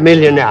know he's a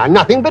millionaire?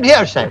 Nothing but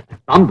hearsay.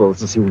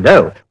 Bumbles, as you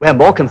know, we're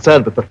more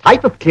concerned with the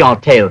type of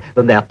clientele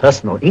than their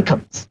personal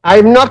incomes.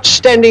 I'm not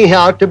standing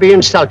here to be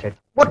insulted.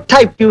 What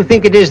type do you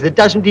think it is that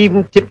doesn't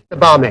even tip the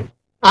barmaid?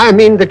 I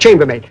mean the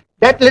chambermaid.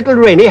 That little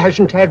Rainey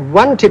hasn't had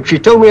one tip, she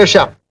told me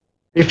herself.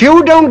 If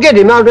you don't get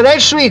him out of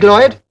that suite,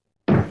 Lloyd,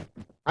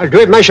 I'll do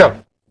it myself.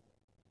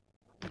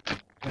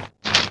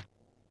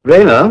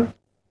 Rayner?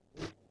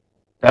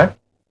 Sir?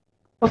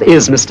 What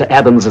is Mr.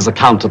 Adams's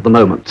account at the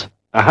moment?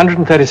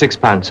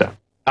 £136, sir.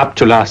 Up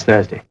to last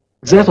Thursday.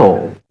 Is that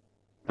all?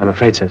 I'm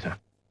afraid so, sir.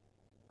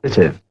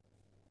 Pity.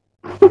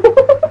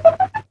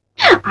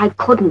 I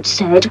couldn't,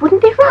 sir. It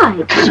wouldn't be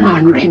right. Come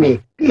on,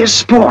 Rainey. Be a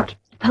sport.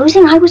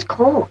 Supposing I was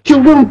caught. You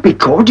won't be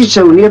caught. It's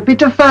only a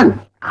bit of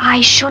fun. I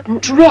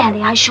shouldn't.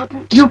 Really, I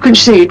shouldn't. You can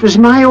say it was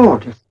my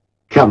order.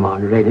 Come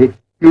on, Rainey.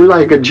 You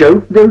like a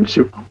joke, don't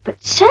you? But,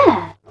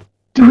 sir...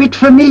 Do it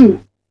for me.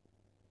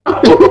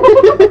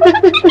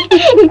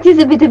 It is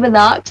a bit of a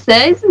lark, sir,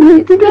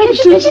 isn't it?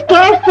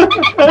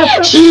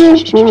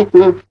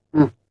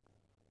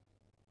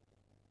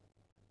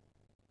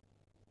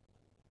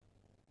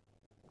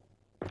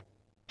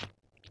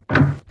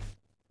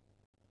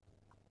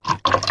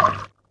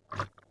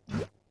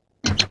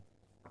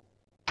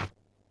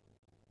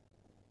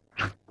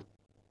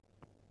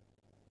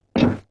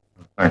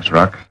 Thanks,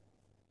 Rock.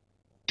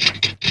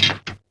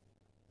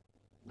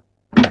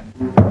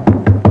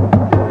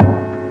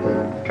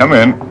 Come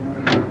in.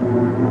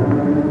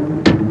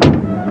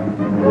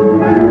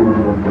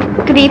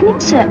 Good evening,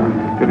 sir.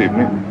 Good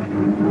evening.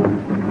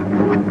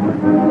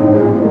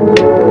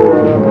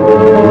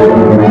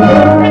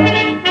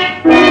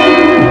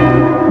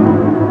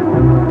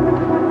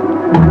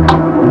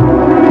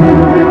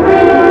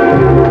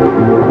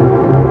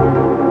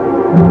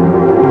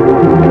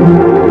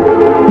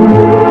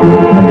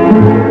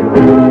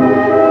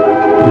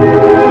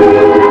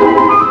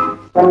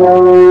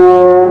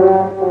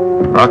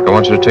 Rock, I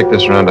want you to take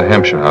this around to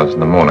Hampshire House in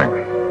the morning.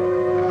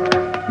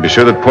 Be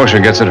sure that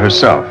Portia gets it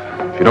herself.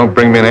 If you don't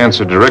bring me an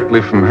answer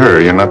directly from her,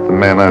 you're not the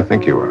man I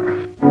think you are.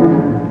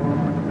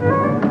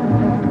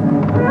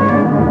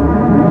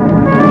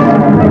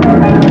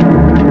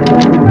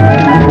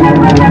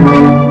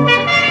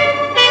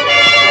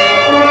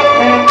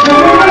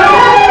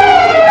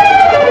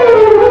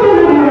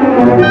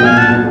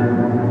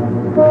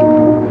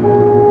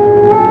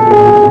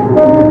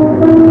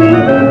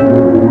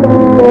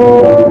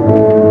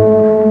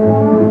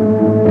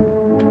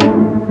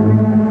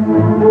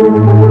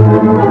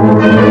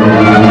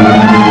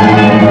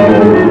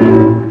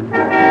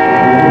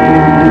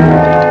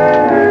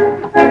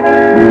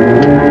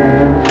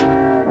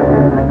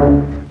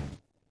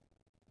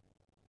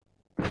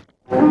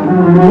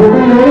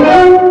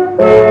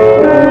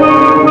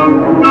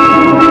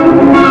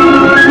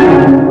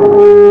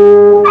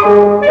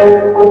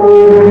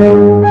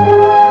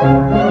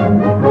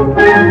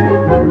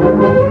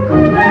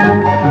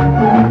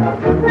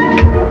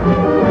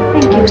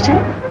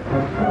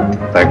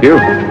 Thank you.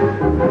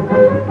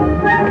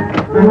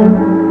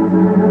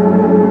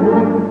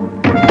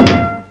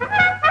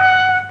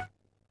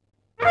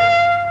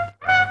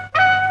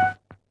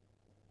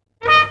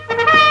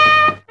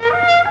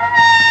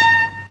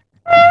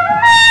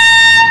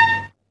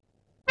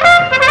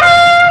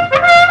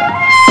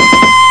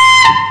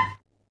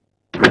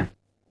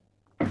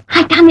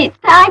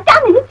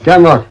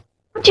 Done what?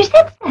 What you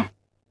said, sir.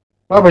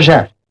 What was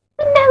that?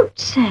 The note,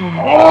 sir.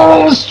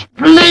 Oh,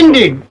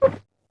 splendid!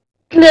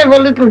 Clever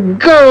little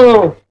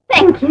girl.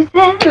 Thank you,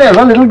 sir.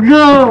 Clever little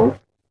girl.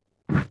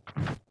 Good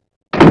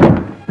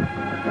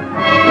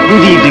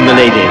evening,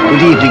 milady.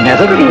 Good evening,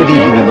 madam. Good evening,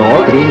 my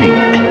lord. Good evening.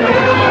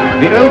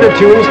 The older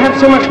tunes have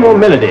so much more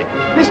melody.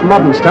 This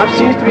modern stuff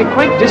seems to be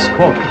quite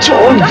discordant. It's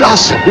all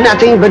gossip,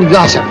 nothing but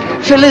gossip.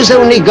 Fellas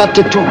only got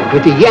to talk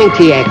with a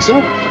Yankee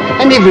accent,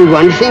 and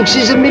everyone thinks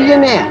he's a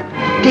millionaire.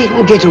 They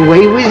can get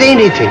away with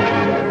anything.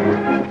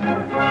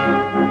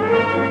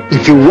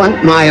 If you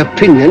want my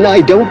opinion,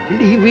 I don't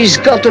believe he's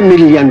got £1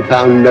 million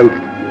note.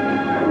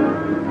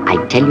 I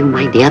tell you,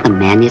 my dear, the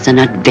man is an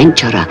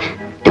adventurer.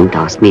 Don't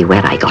ask me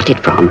where I got it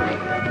from.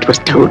 It was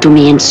told to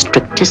me in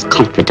strictest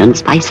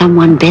confidence by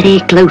someone very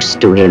close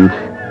to him.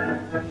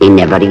 He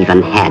never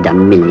even had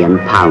 £1 million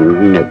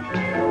note.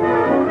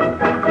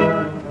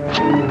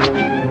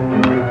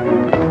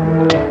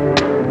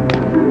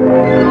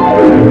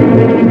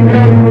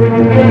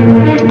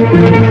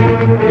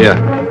 Yeah.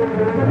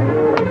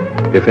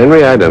 If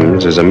Henry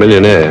Adams is a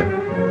millionaire,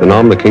 then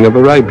I'm the King of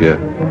Arabia.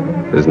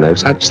 There's no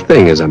such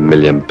thing as £1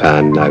 million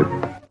note.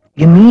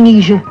 You mean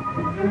he's a...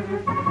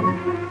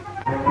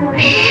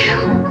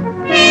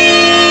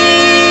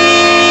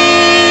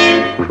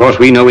 Of course,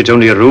 we know it's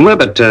only a rumour,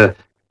 but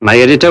my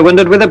editor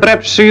wondered whether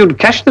perhaps you'd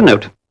cash the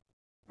note.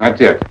 Not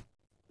yet.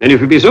 Then if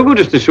you'd be so good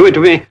as to show it to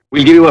me,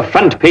 we'll give you a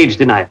front-page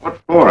denial.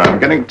 What for? I'm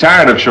getting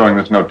tired of showing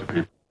this note to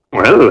people.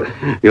 Well,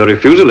 your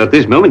refusal at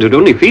this moment would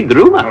only feed the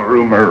rumour. Oh,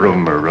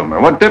 rumour.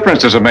 What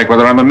difference does it make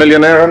whether I'm a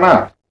millionaire or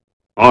not?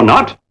 Or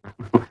not?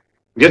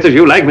 Just as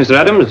you like, Mr.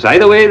 Adams.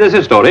 Either way, there's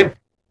a story.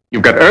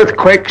 You've got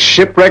earthquakes,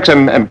 shipwrecks,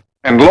 and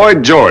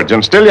Lloyd George,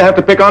 and still you have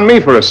to pick on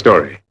me for a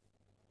story.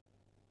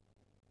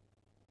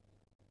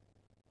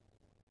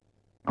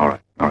 All right.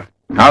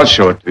 I'll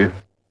show it to you.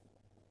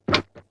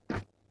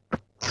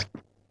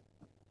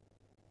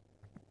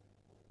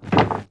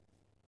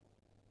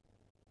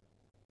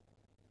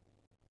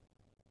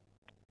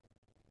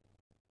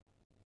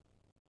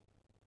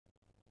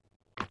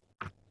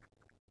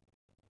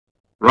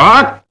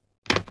 Rock?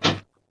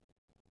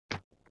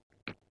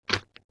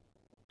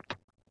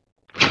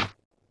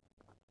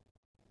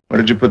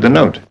 Where did you put the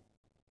note?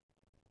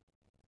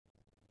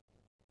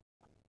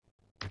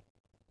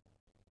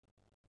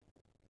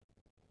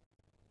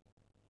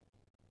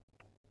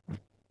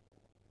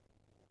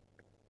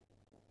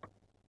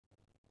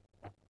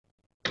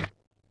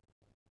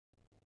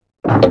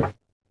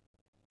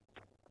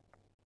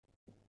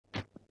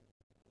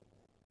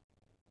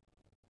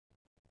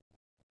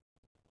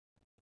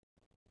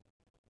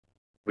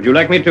 Would you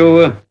like me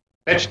to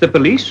fetch the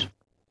police?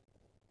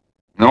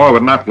 No, I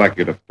would not like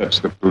you to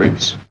fetch the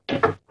police.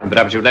 And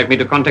perhaps you'd like me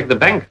to contact the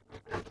bank?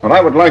 What I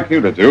would like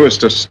you to do is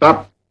to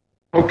stop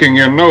poking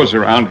your nose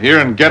around here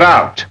and get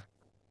out.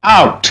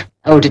 Out!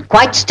 Hold it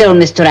quite still,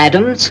 Mr.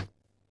 Adams.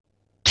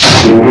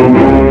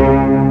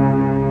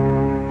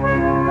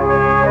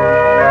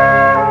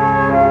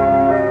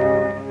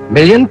 £1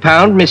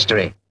 million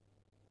mystery.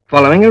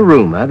 Following a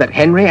rumour that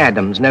Henry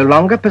Adams no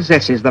longer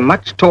possesses the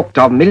much talked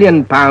of £1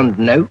 million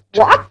note.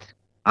 What?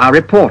 Our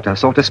reporter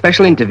sought a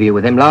special interview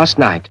with him last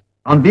night.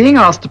 On being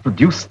asked to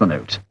produce the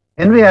note,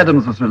 Henry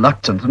Adams was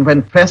reluctant and,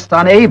 when pressed,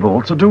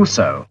 unable to do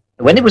so.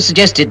 When it was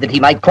suggested that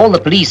he might call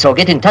the police or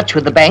get in touch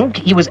with the bank,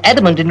 he was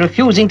adamant in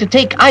refusing to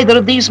take either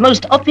of these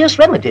most obvious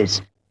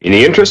remedies. In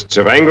the interests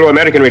of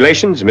Anglo-American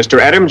relations, Mr.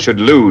 Adams should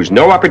lose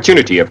no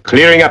opportunity of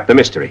clearing up the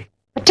mystery.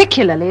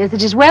 Particularly as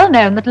it is well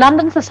known that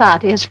London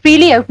society has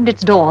freely opened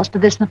its doors to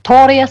this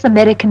notorious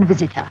American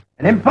visitor.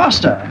 An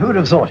imposter. Who would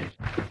have thought it?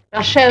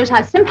 That shows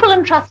how simple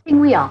and trusting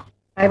we are.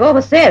 I've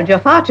always said you're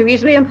far too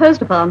easily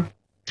imposed upon.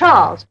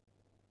 Charles,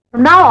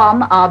 from now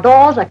on, our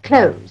doors are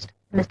closed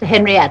to Mr.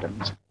 Henry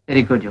Adams.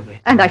 Very good, Your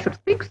Grace. And I should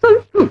speak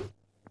so soon.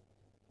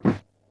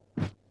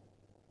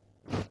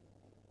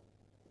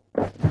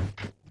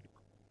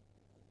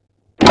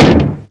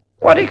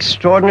 What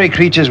extraordinary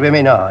creatures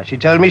women are. She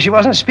told me she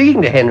wasn't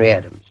speaking to Henry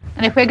Adams.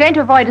 And if we're going to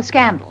avoid a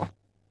scandal,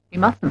 we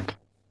mustn't.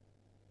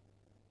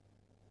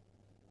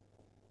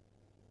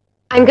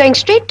 I'm going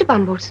straight to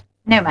Bumble's.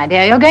 No, my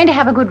dear, you're going to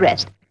have a good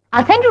rest.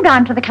 I'll send you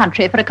down to the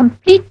country for a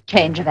complete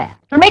change of air.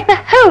 It'll make the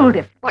whole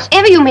difference.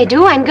 Whatever you may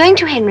do, I'm going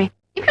to Henry.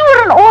 If you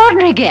were an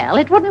ordinary girl,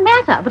 it wouldn't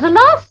matter. But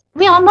alas,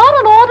 we are not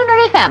an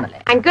ordinary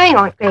family. I'm going,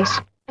 Aunt Grace,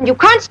 and you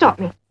can't stop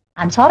me.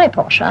 I'm sorry,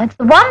 Portia. It's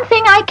the one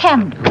thing I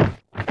can do.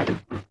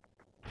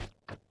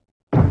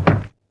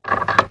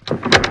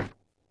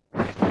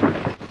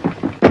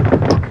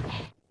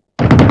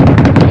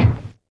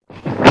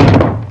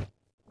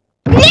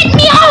 Let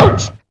me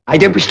out! I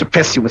don't wish to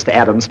press you, Mr.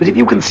 Adams, but if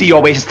you can see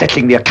your way to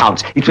settling the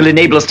account, it will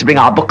enable us to bring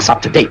our books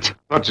up to date.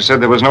 I thought you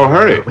said there was no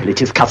hurry. Well,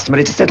 it is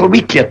customary to settle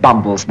weekly at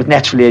Bumble's, but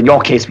naturally, in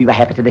your case, we were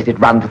happy to let it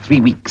run for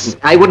 3 weeks.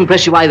 I wouldn't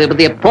press you either, but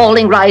the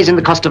appalling rise in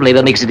the cost of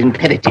labour makes it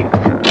imperative.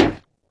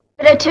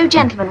 There are 2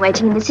 gentlemen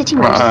waiting in the sitting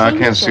room. I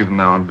can't see them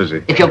now. I'm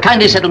busy. If you'll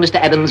kindly settle, Mr.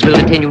 Adams, we'll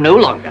detain you no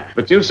longer.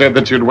 But you said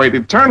that you'd wait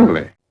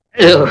eternally.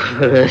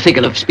 Oh,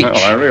 figure of speech.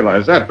 Well, I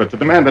realize that, but to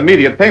demand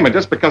immediate payment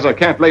just because I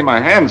can't lay my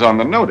hands on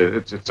the note,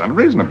 it's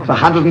unreasonable.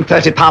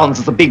 £130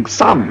 is a big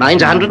sum.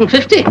 Mine's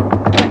 150.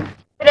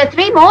 There are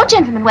 3 more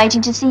gentlemen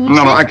waiting to see you.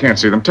 No, I can't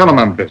see them. Tell them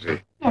I'm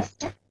busy. Yes,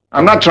 sir.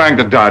 I'm not trying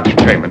to dodge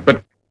payment,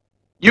 but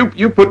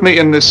you put me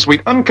in this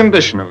suite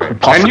unconditionally.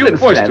 And you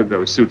foisted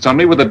those suits on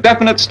me with a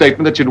definite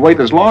statement that you'd wait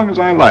as long as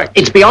I liked.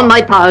 It's beyond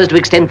my powers to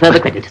extend further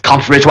credit.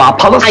 Contrary to our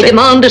policy. I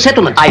demand a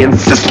settlement. I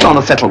insist on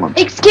a settlement.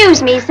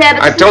 Excuse me, sir,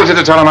 but... I told you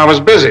to tell him I was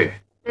busy.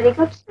 Very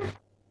good, sir.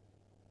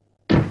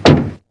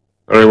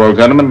 Very well,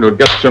 gentlemen, you'll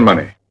get your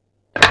money.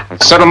 I'll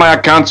settle my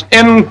accounts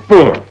in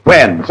full.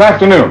 When? This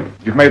afternoon.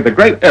 You've made the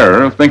great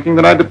error of thinking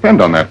that I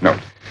depend on that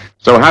note.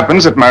 So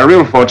happens that my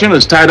real fortune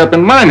is tied up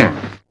in mining.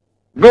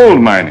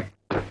 Gold mining.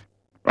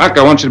 Rock,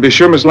 I want you to be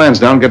sure Miss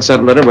Lansdowne gets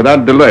that letter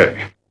without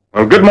delay.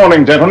 Well, good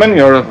morning, gentlemen.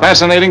 You're a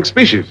fascinating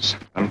species.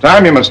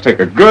 Sometime you must take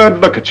a good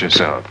look at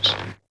yourselves.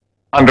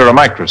 Under a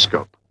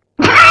microscope.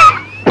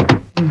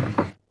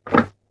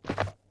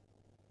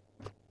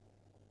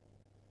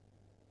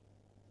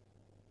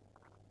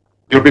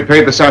 You'll be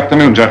paid this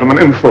afternoon, gentlemen,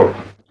 in full.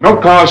 No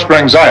cause for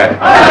anxiety.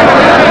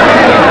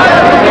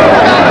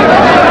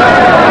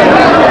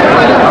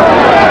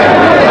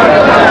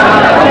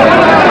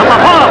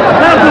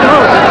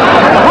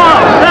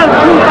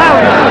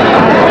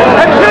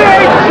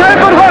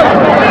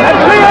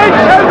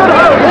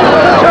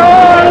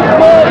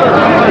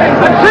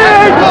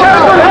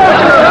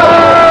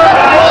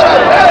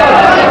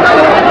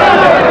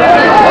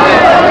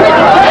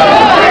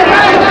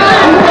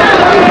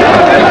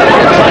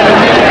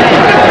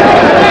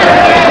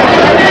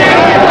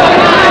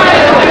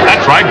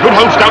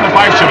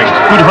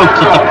 Good hopes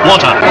at the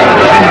quarter.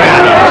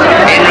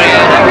 Henry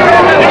Adams.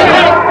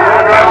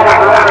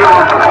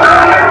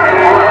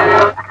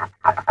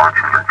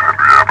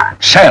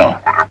 Sell.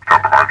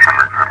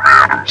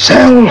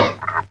 Sell.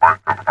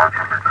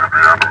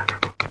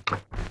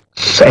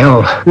 Sell.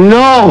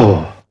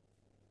 No.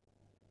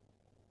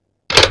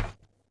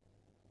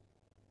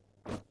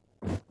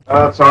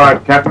 That's all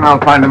right, Captain. I'll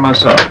find him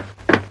myself.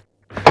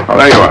 Oh,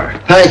 there you are.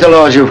 Thank the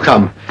Lord you've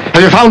come.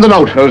 Have you found the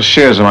note? Those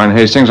shares of mine,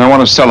 Hastings, I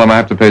want to sell them. I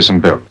have to pay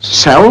some bills.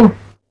 Sell?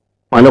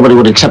 Why, nobody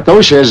would accept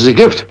those shares as a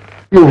gift.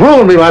 You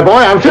ruined me, my boy.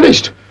 I'm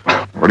finished.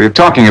 What are you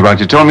talking about?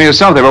 You told me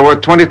yourself they were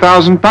worth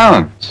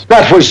 £20,000.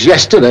 That was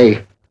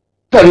yesterday.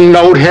 The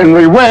note,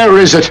 Henry, where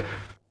is it?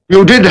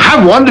 You did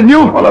have one, didn't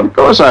you? Well, of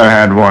course I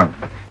had one.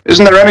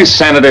 Isn't there any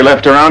sanity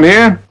left around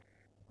here?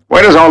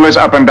 Where does all this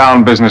up and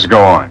down business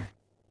go on?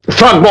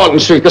 Throgmorton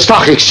Street, the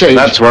stock exchange.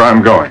 That's where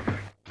I'm going.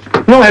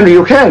 No, Henry,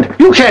 you can't.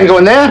 You can't go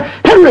in there.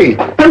 Henry,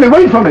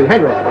 wait for me,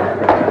 Henry.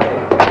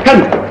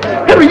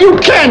 Henry, you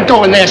can't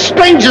go in there.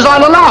 Strangers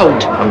aren't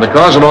allowed. And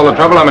because of all the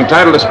trouble, I'm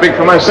entitled to speak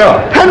for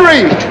myself.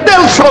 Henry,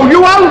 they'll throw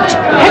you out.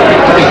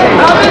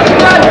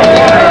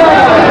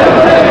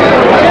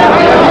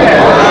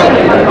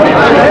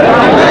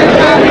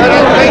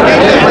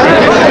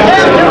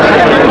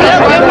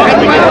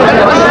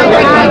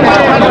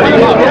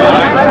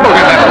 Look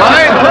at that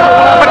line.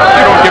 But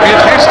you don't give me a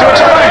chance to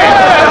explain.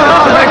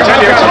 I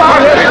tell you, it's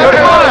perfectly good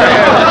line.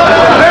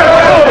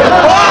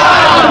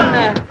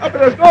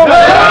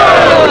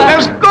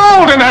 There's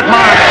gold in that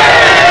mine.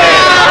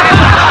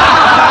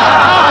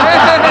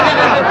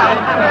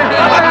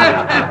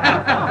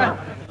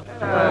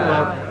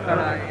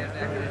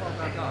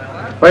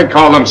 They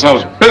call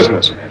themselves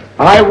businessmen.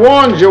 I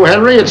warned you,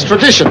 Henry. It's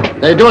tradition.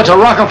 They do it to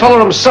Rockefeller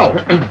himself.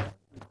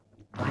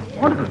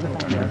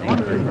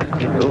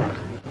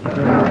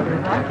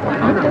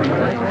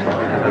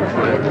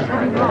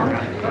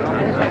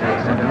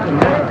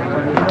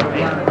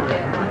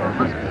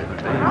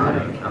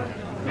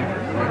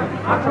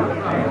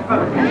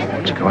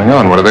 What's going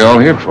on? What are they all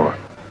here for?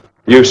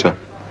 You, sir.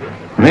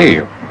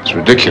 Me? It's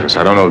ridiculous.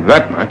 I don't know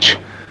that much.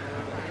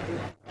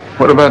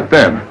 What about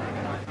them?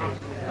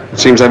 It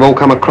seems they've all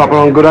come a cropper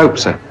on good hope,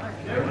 sir.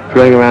 If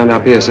you hang around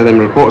up here, so them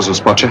reporters will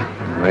spot you.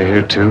 Are they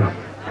here too?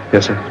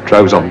 Yes, sir.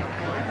 Droves on.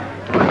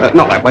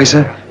 Not that way,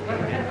 sir.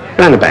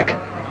 Round the back.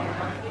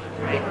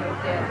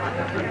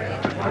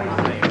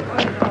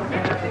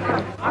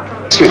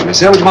 Excuse me,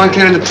 sir. Would you mind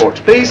clearing the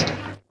porch, please?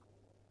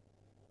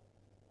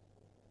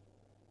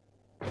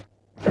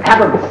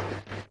 Adams!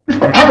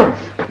 Mr. Adams!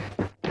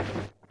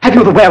 Have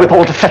you the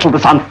wherewithal to settle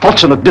this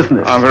unfortunate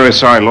business? I'm very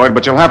sorry, Lloyd,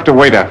 but you'll have to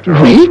wait after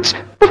all. Wait?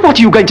 But what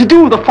are you going to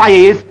do? The fire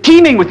is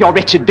teeming with your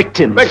wretched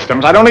victims.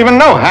 Victims? I don't even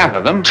know half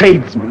of them.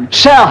 Tradesmen,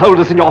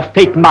 shareholders in your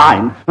fake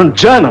mine, and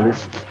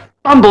journalists.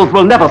 Bundles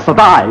will never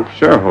survive.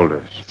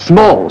 Shareholders.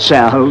 Small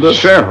shareholders.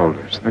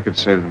 Shareholders. They could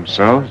save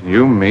themselves,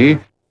 you, me,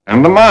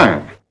 and the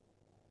mine.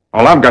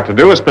 All I've got to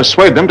do is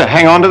persuade them to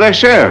hang on to their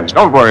shares.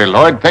 Don't worry,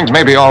 Lloyd. Things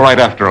may be all right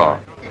after all.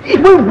 It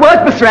won't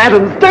work, Mr.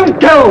 Adams. Don't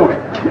go.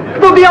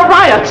 There'll be a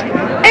riot.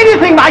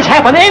 Anything might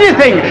happen.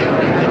 Anything.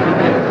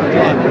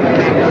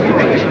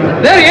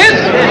 There he is.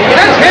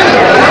 That's him.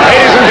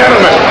 Ladies and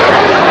gentlemen.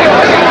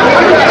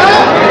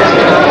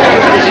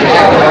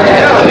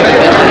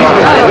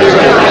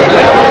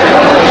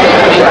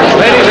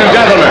 Ladies and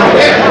gentlemen.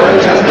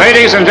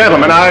 Ladies and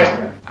gentlemen,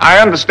 I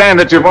understand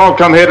that you've all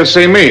come here to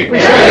see me.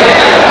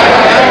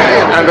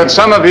 And that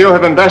some of you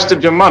have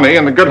invested your money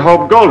in the Good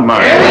Hope gold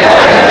mine.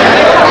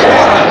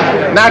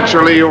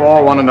 Naturally, you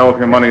all want to know if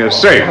your money is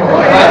safe.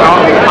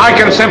 Now, I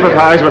can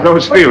sympathize with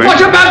those feelings. What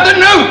about the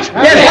note?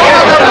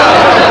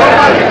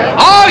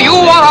 Are you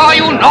or are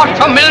you not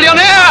a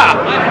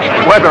millionaire?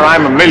 Whether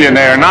I'm a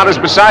millionaire or not is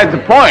beside the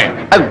point.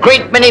 A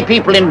great many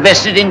people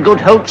invested in Good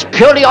Hopes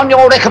purely on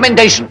your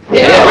recommendation.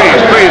 Please,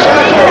 ladies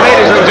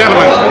and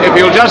gentlemen, if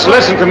you'll just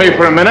listen to me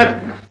for a minute,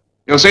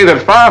 you'll see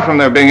that far from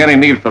there being any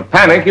need for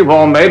panic, you've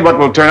all made what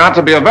will turn out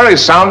to be a very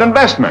sound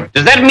investment.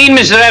 Does that mean,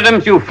 Mr.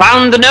 Adams, you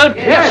found the note?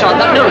 Yes, on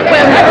the note.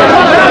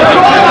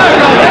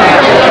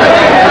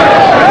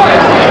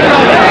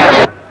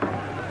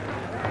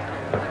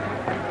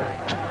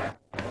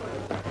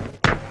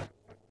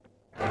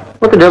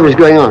 What the devil is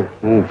going on?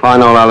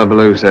 Fine old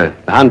hullabaloo, sir.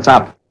 The hunt's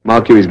up.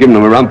 Mark you, he's giving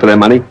them a run for their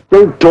money.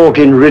 Don't talk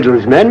in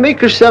riddles, man.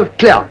 Make yourself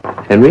clear.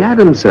 Henry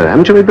Adams, sir.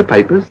 Haven't you read the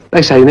papers?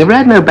 They say he never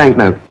had no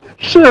banknote.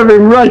 Serve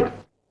him right.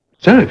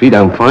 Sir, if he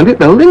don't find it,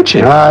 they'll lynch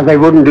him. They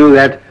wouldn't do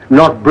that.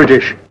 Not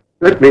British.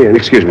 Let me in.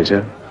 Excuse me,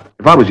 sir.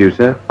 If I was you,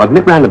 sir, I'd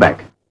nip round the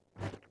back.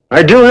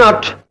 I do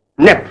not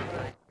nip.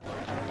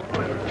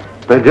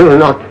 I do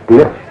not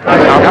nip.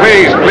 Now,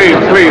 please,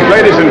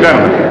 ladies and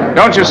gentlemen,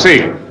 don't you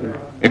see?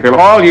 If you'll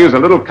all use a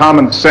little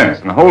common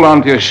sense and hold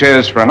on to your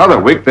shares for another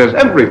week, there's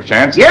every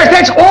chance... Yes,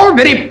 that's all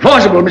very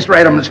plausible, Mr.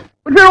 Adams.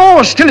 But we're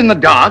all still in the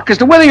dark as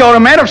to whether you're a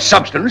man of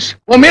substance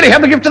or merely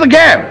have the gift of the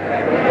gab.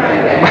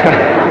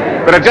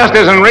 But it just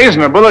isn't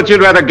reasonable that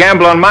you'd rather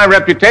gamble on my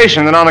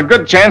reputation than on a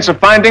good chance of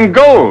finding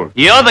gold.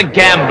 You're the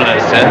gambler,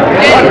 sir.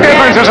 What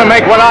difference does it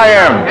make what I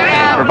am,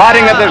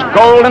 providing that there's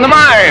gold in the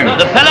mine?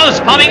 The fellow's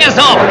palming us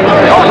off.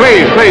 Oh,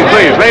 please,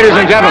 ladies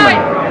and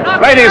gentlemen.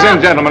 Ladies and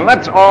gentlemen,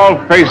 let's all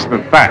face the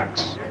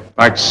facts,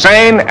 like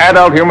sane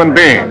adult human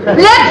beings.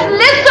 Let's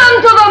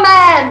listen to the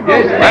man.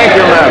 Yes. Thank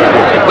you,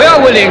 madam. We are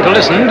willing to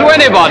listen to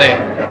anybody.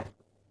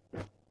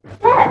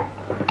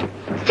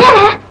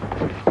 Sir,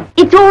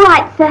 it's all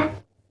right, sir.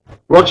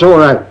 What's all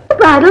right? The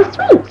bridal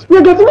suite.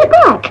 You're getting it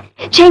back.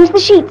 Change the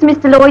sheets,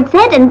 Mr. Lloyd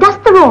said, and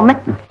dust the room.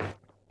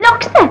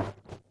 Look, sir.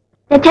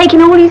 They're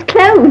taking all his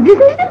clothes.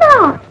 Isn't it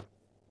a lark?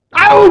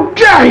 How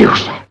dare you,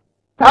 sir?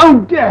 How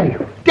dare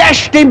you?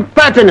 Dashed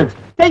impertinence.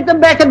 Take them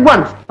back at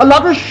once. A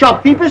lot of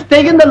shopkeepers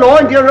taking the law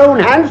into your own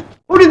hands.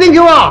 Who do you think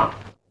you are?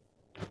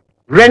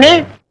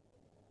 Rennie,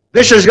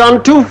 this has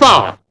gone too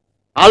far.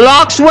 A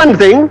lark's one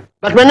thing,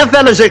 but when a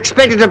fellow's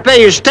expected to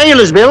pay his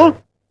tailor's bill,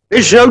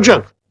 it's no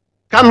joke.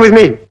 Come with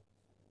me.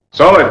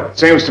 So it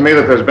seems to me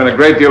that there's been a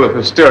great deal of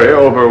hysteria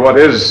over what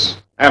is,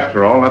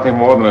 after all, nothing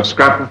more than a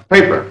scrap of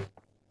paper.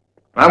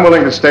 I'm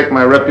willing to stake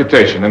my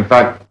reputation. In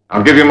fact,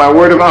 I'll give you my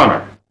word of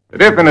honor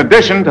that if, in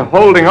addition to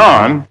holding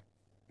on,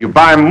 you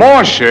buy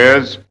more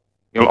shares,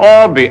 you'll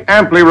all be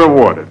amply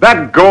rewarded.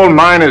 That gold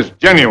mine is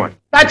genuine.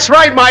 That's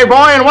right, my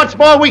boy, and what's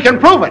more, we can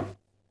prove it.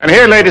 And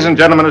here, ladies and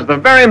gentlemen, is the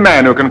very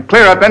man who can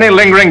clear up any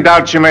lingering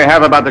doubts you may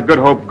have about the Good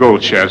Hope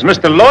gold shares.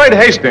 Mr. Lloyd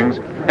Hastings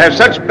has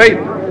such faith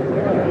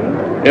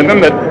in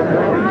them that...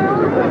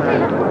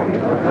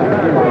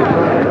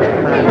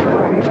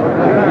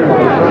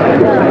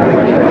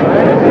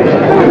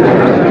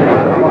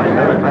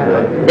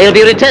 They'll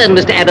be returned,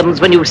 Mr.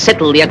 Adams, when you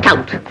settle the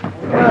account.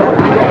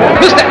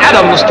 Mr.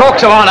 Adams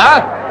talks of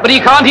honor, but he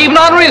can't even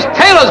honor his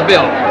tailor's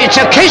bill. It's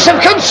a case of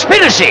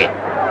conspiracy,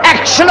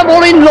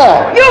 actionable in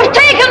law. You've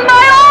taken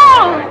my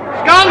all.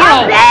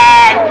 Scoundrel!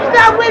 Avenge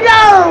the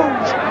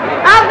widows!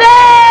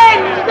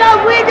 Avenge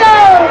the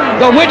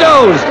widows! The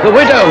widows! The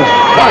widows!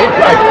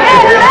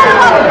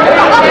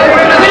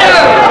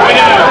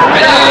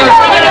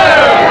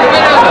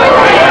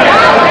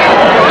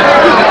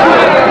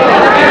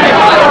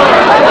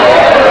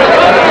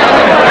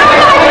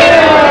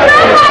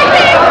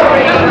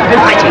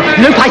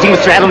 No fighting,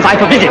 Mr. Adams, I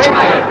forbid it.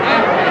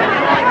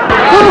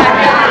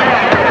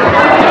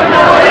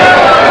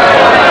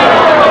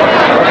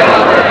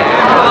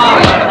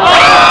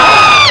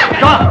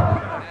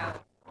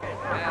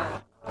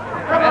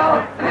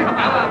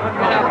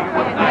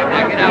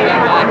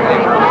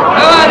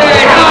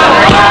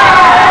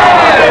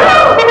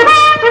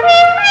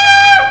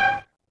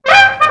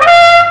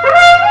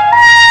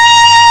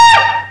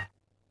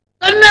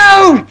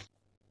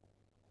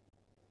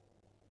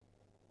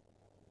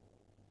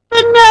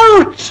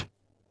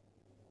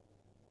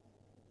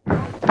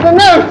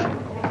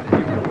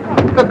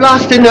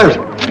 Blasted note.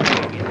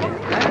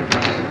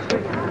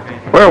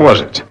 Where was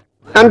it?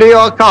 Under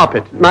your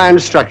carpet. My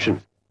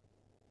instructions.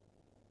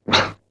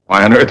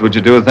 Why on earth would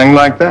you do a thing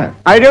like that?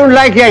 I don't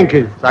like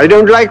Yankees. I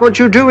don't like what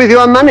you do with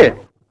your money.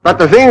 But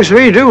the things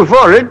we do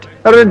for it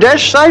are a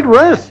dash sight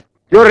worse.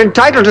 You're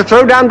entitled to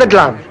throw down the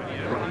glove.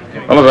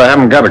 Well, if I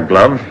haven't got a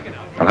glove,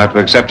 I'll have to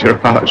accept your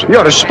apology.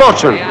 You're a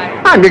sportsman.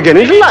 I'm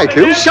beginning to like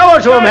you. Show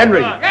it to him,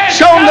 Henry.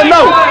 Show him the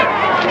note.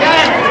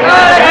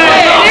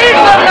 It's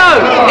the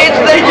note. It's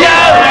the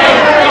note.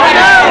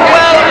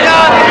 Well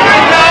done.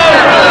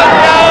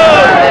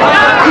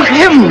 Good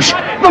heavens,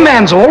 the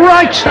man's all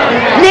right.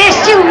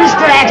 Bless you,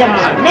 Mr.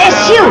 Adams.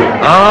 Bless you.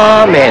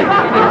 Amen.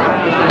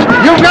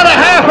 You've got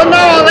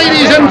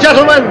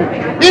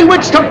in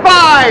which to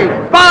buy.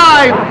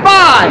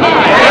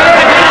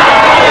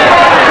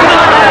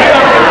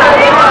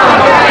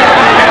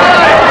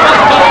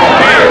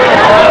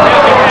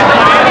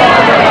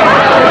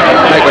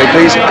 Make way,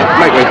 please.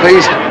 Make way,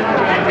 please.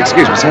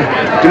 Excuse me, sir.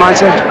 Do you mind,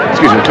 sir?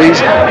 Excuse me, please.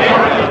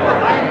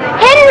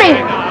 Henry!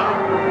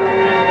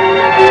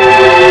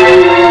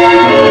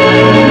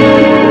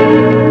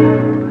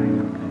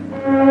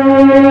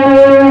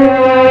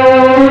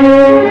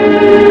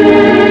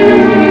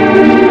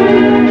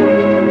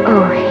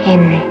 Oh,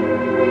 Henry.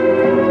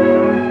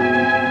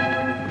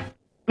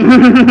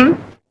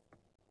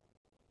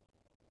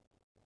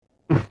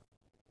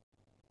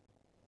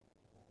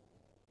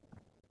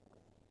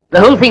 The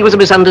whole thing was a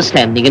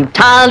misunderstanding,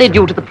 entirely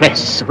due to the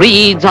press.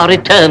 Reeds are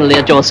eternally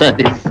at your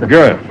service.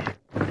 Good.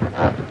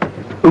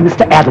 Oh,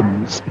 Mr.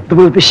 Adams, there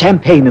will be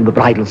champagne in the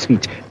bridal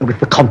suite with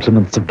the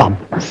compliments of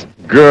Bumps.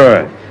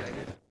 Good.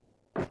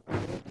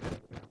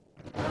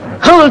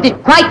 Hold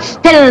it quite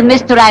still,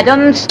 Mr.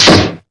 Adams.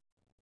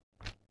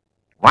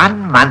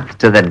 1 month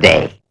to the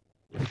day.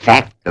 In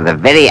fact, to the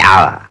very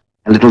hour.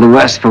 A little the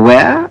worse for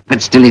wear,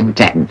 but still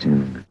intact.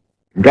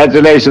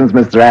 Congratulations,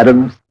 Mr.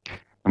 Adams.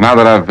 Now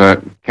that I've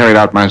carried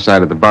out my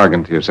side of the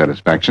bargain to your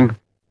satisfaction,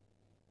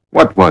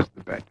 what was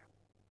the bet?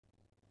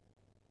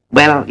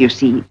 Well, you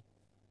see,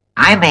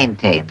 I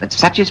maintain that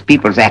such is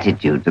people's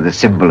attitude to the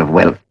symbol of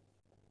wealth,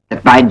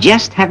 that by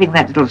just having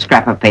that little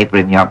scrap of paper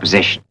in your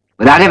possession,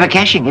 without ever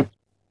cashing it,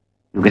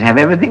 you could have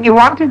everything you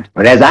wanted.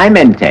 Whereas I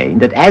maintain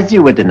that as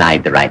you were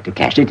denied the right to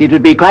cash it, it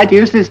would be quite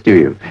useless to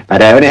you.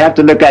 But I only have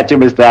to look at you,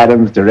 Mr.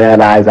 Adams, to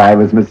realize I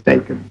was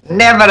mistaken.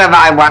 Never have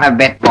I won a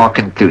bet more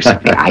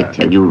conclusively. I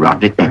tell you,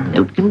 Roderick, that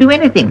note can do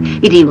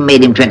anything. It even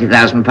made him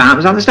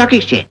 £20,000 on the stock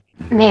exchange.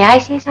 May I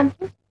say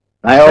something?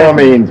 By all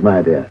means,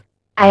 my dear.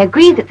 I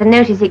agree that the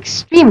note is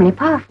extremely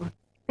powerful,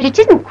 but it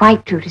isn't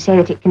quite true to say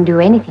that it can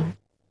do anything.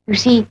 You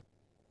see,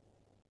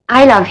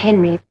 I love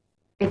Henry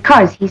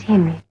because he's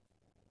Henry.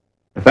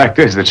 The fact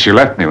is that she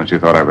left me when she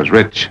thought I was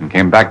rich and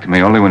came back to me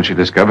only when she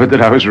discovered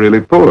that I was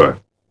really poor.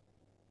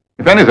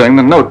 If anything,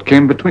 the note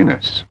came between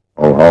us.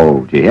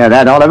 Oh, do you hear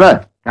that,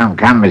 Oliver? Come,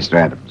 Mr.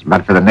 Adams.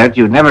 But for the note,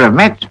 you'd never have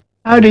met.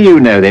 How do you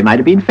know they might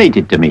have been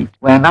fated to meet?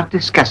 We're not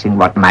discussing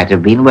what might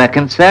have been. We're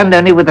concerned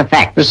only with the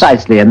facts.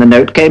 Precisely, and the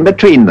note came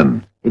between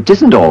them. It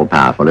isn't all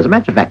powerful. As a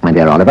matter of fact, my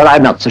dear Oliver,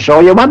 I'm not so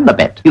sure you won the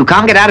bet. You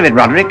can't get out of it,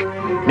 Roderick.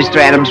 Mr.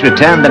 Adams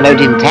returned the note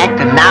intact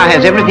and now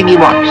has everything he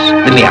wants.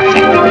 The mere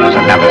fact that there was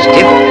another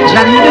tip has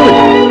nothing to do with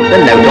it. The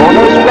note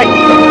almost wrecked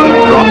them.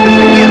 It brought them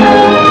together.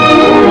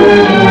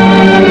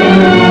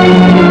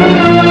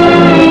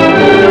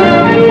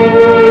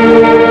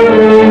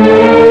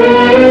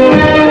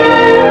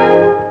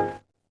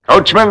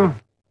 Coachman,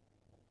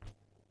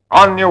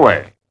 on your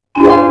way.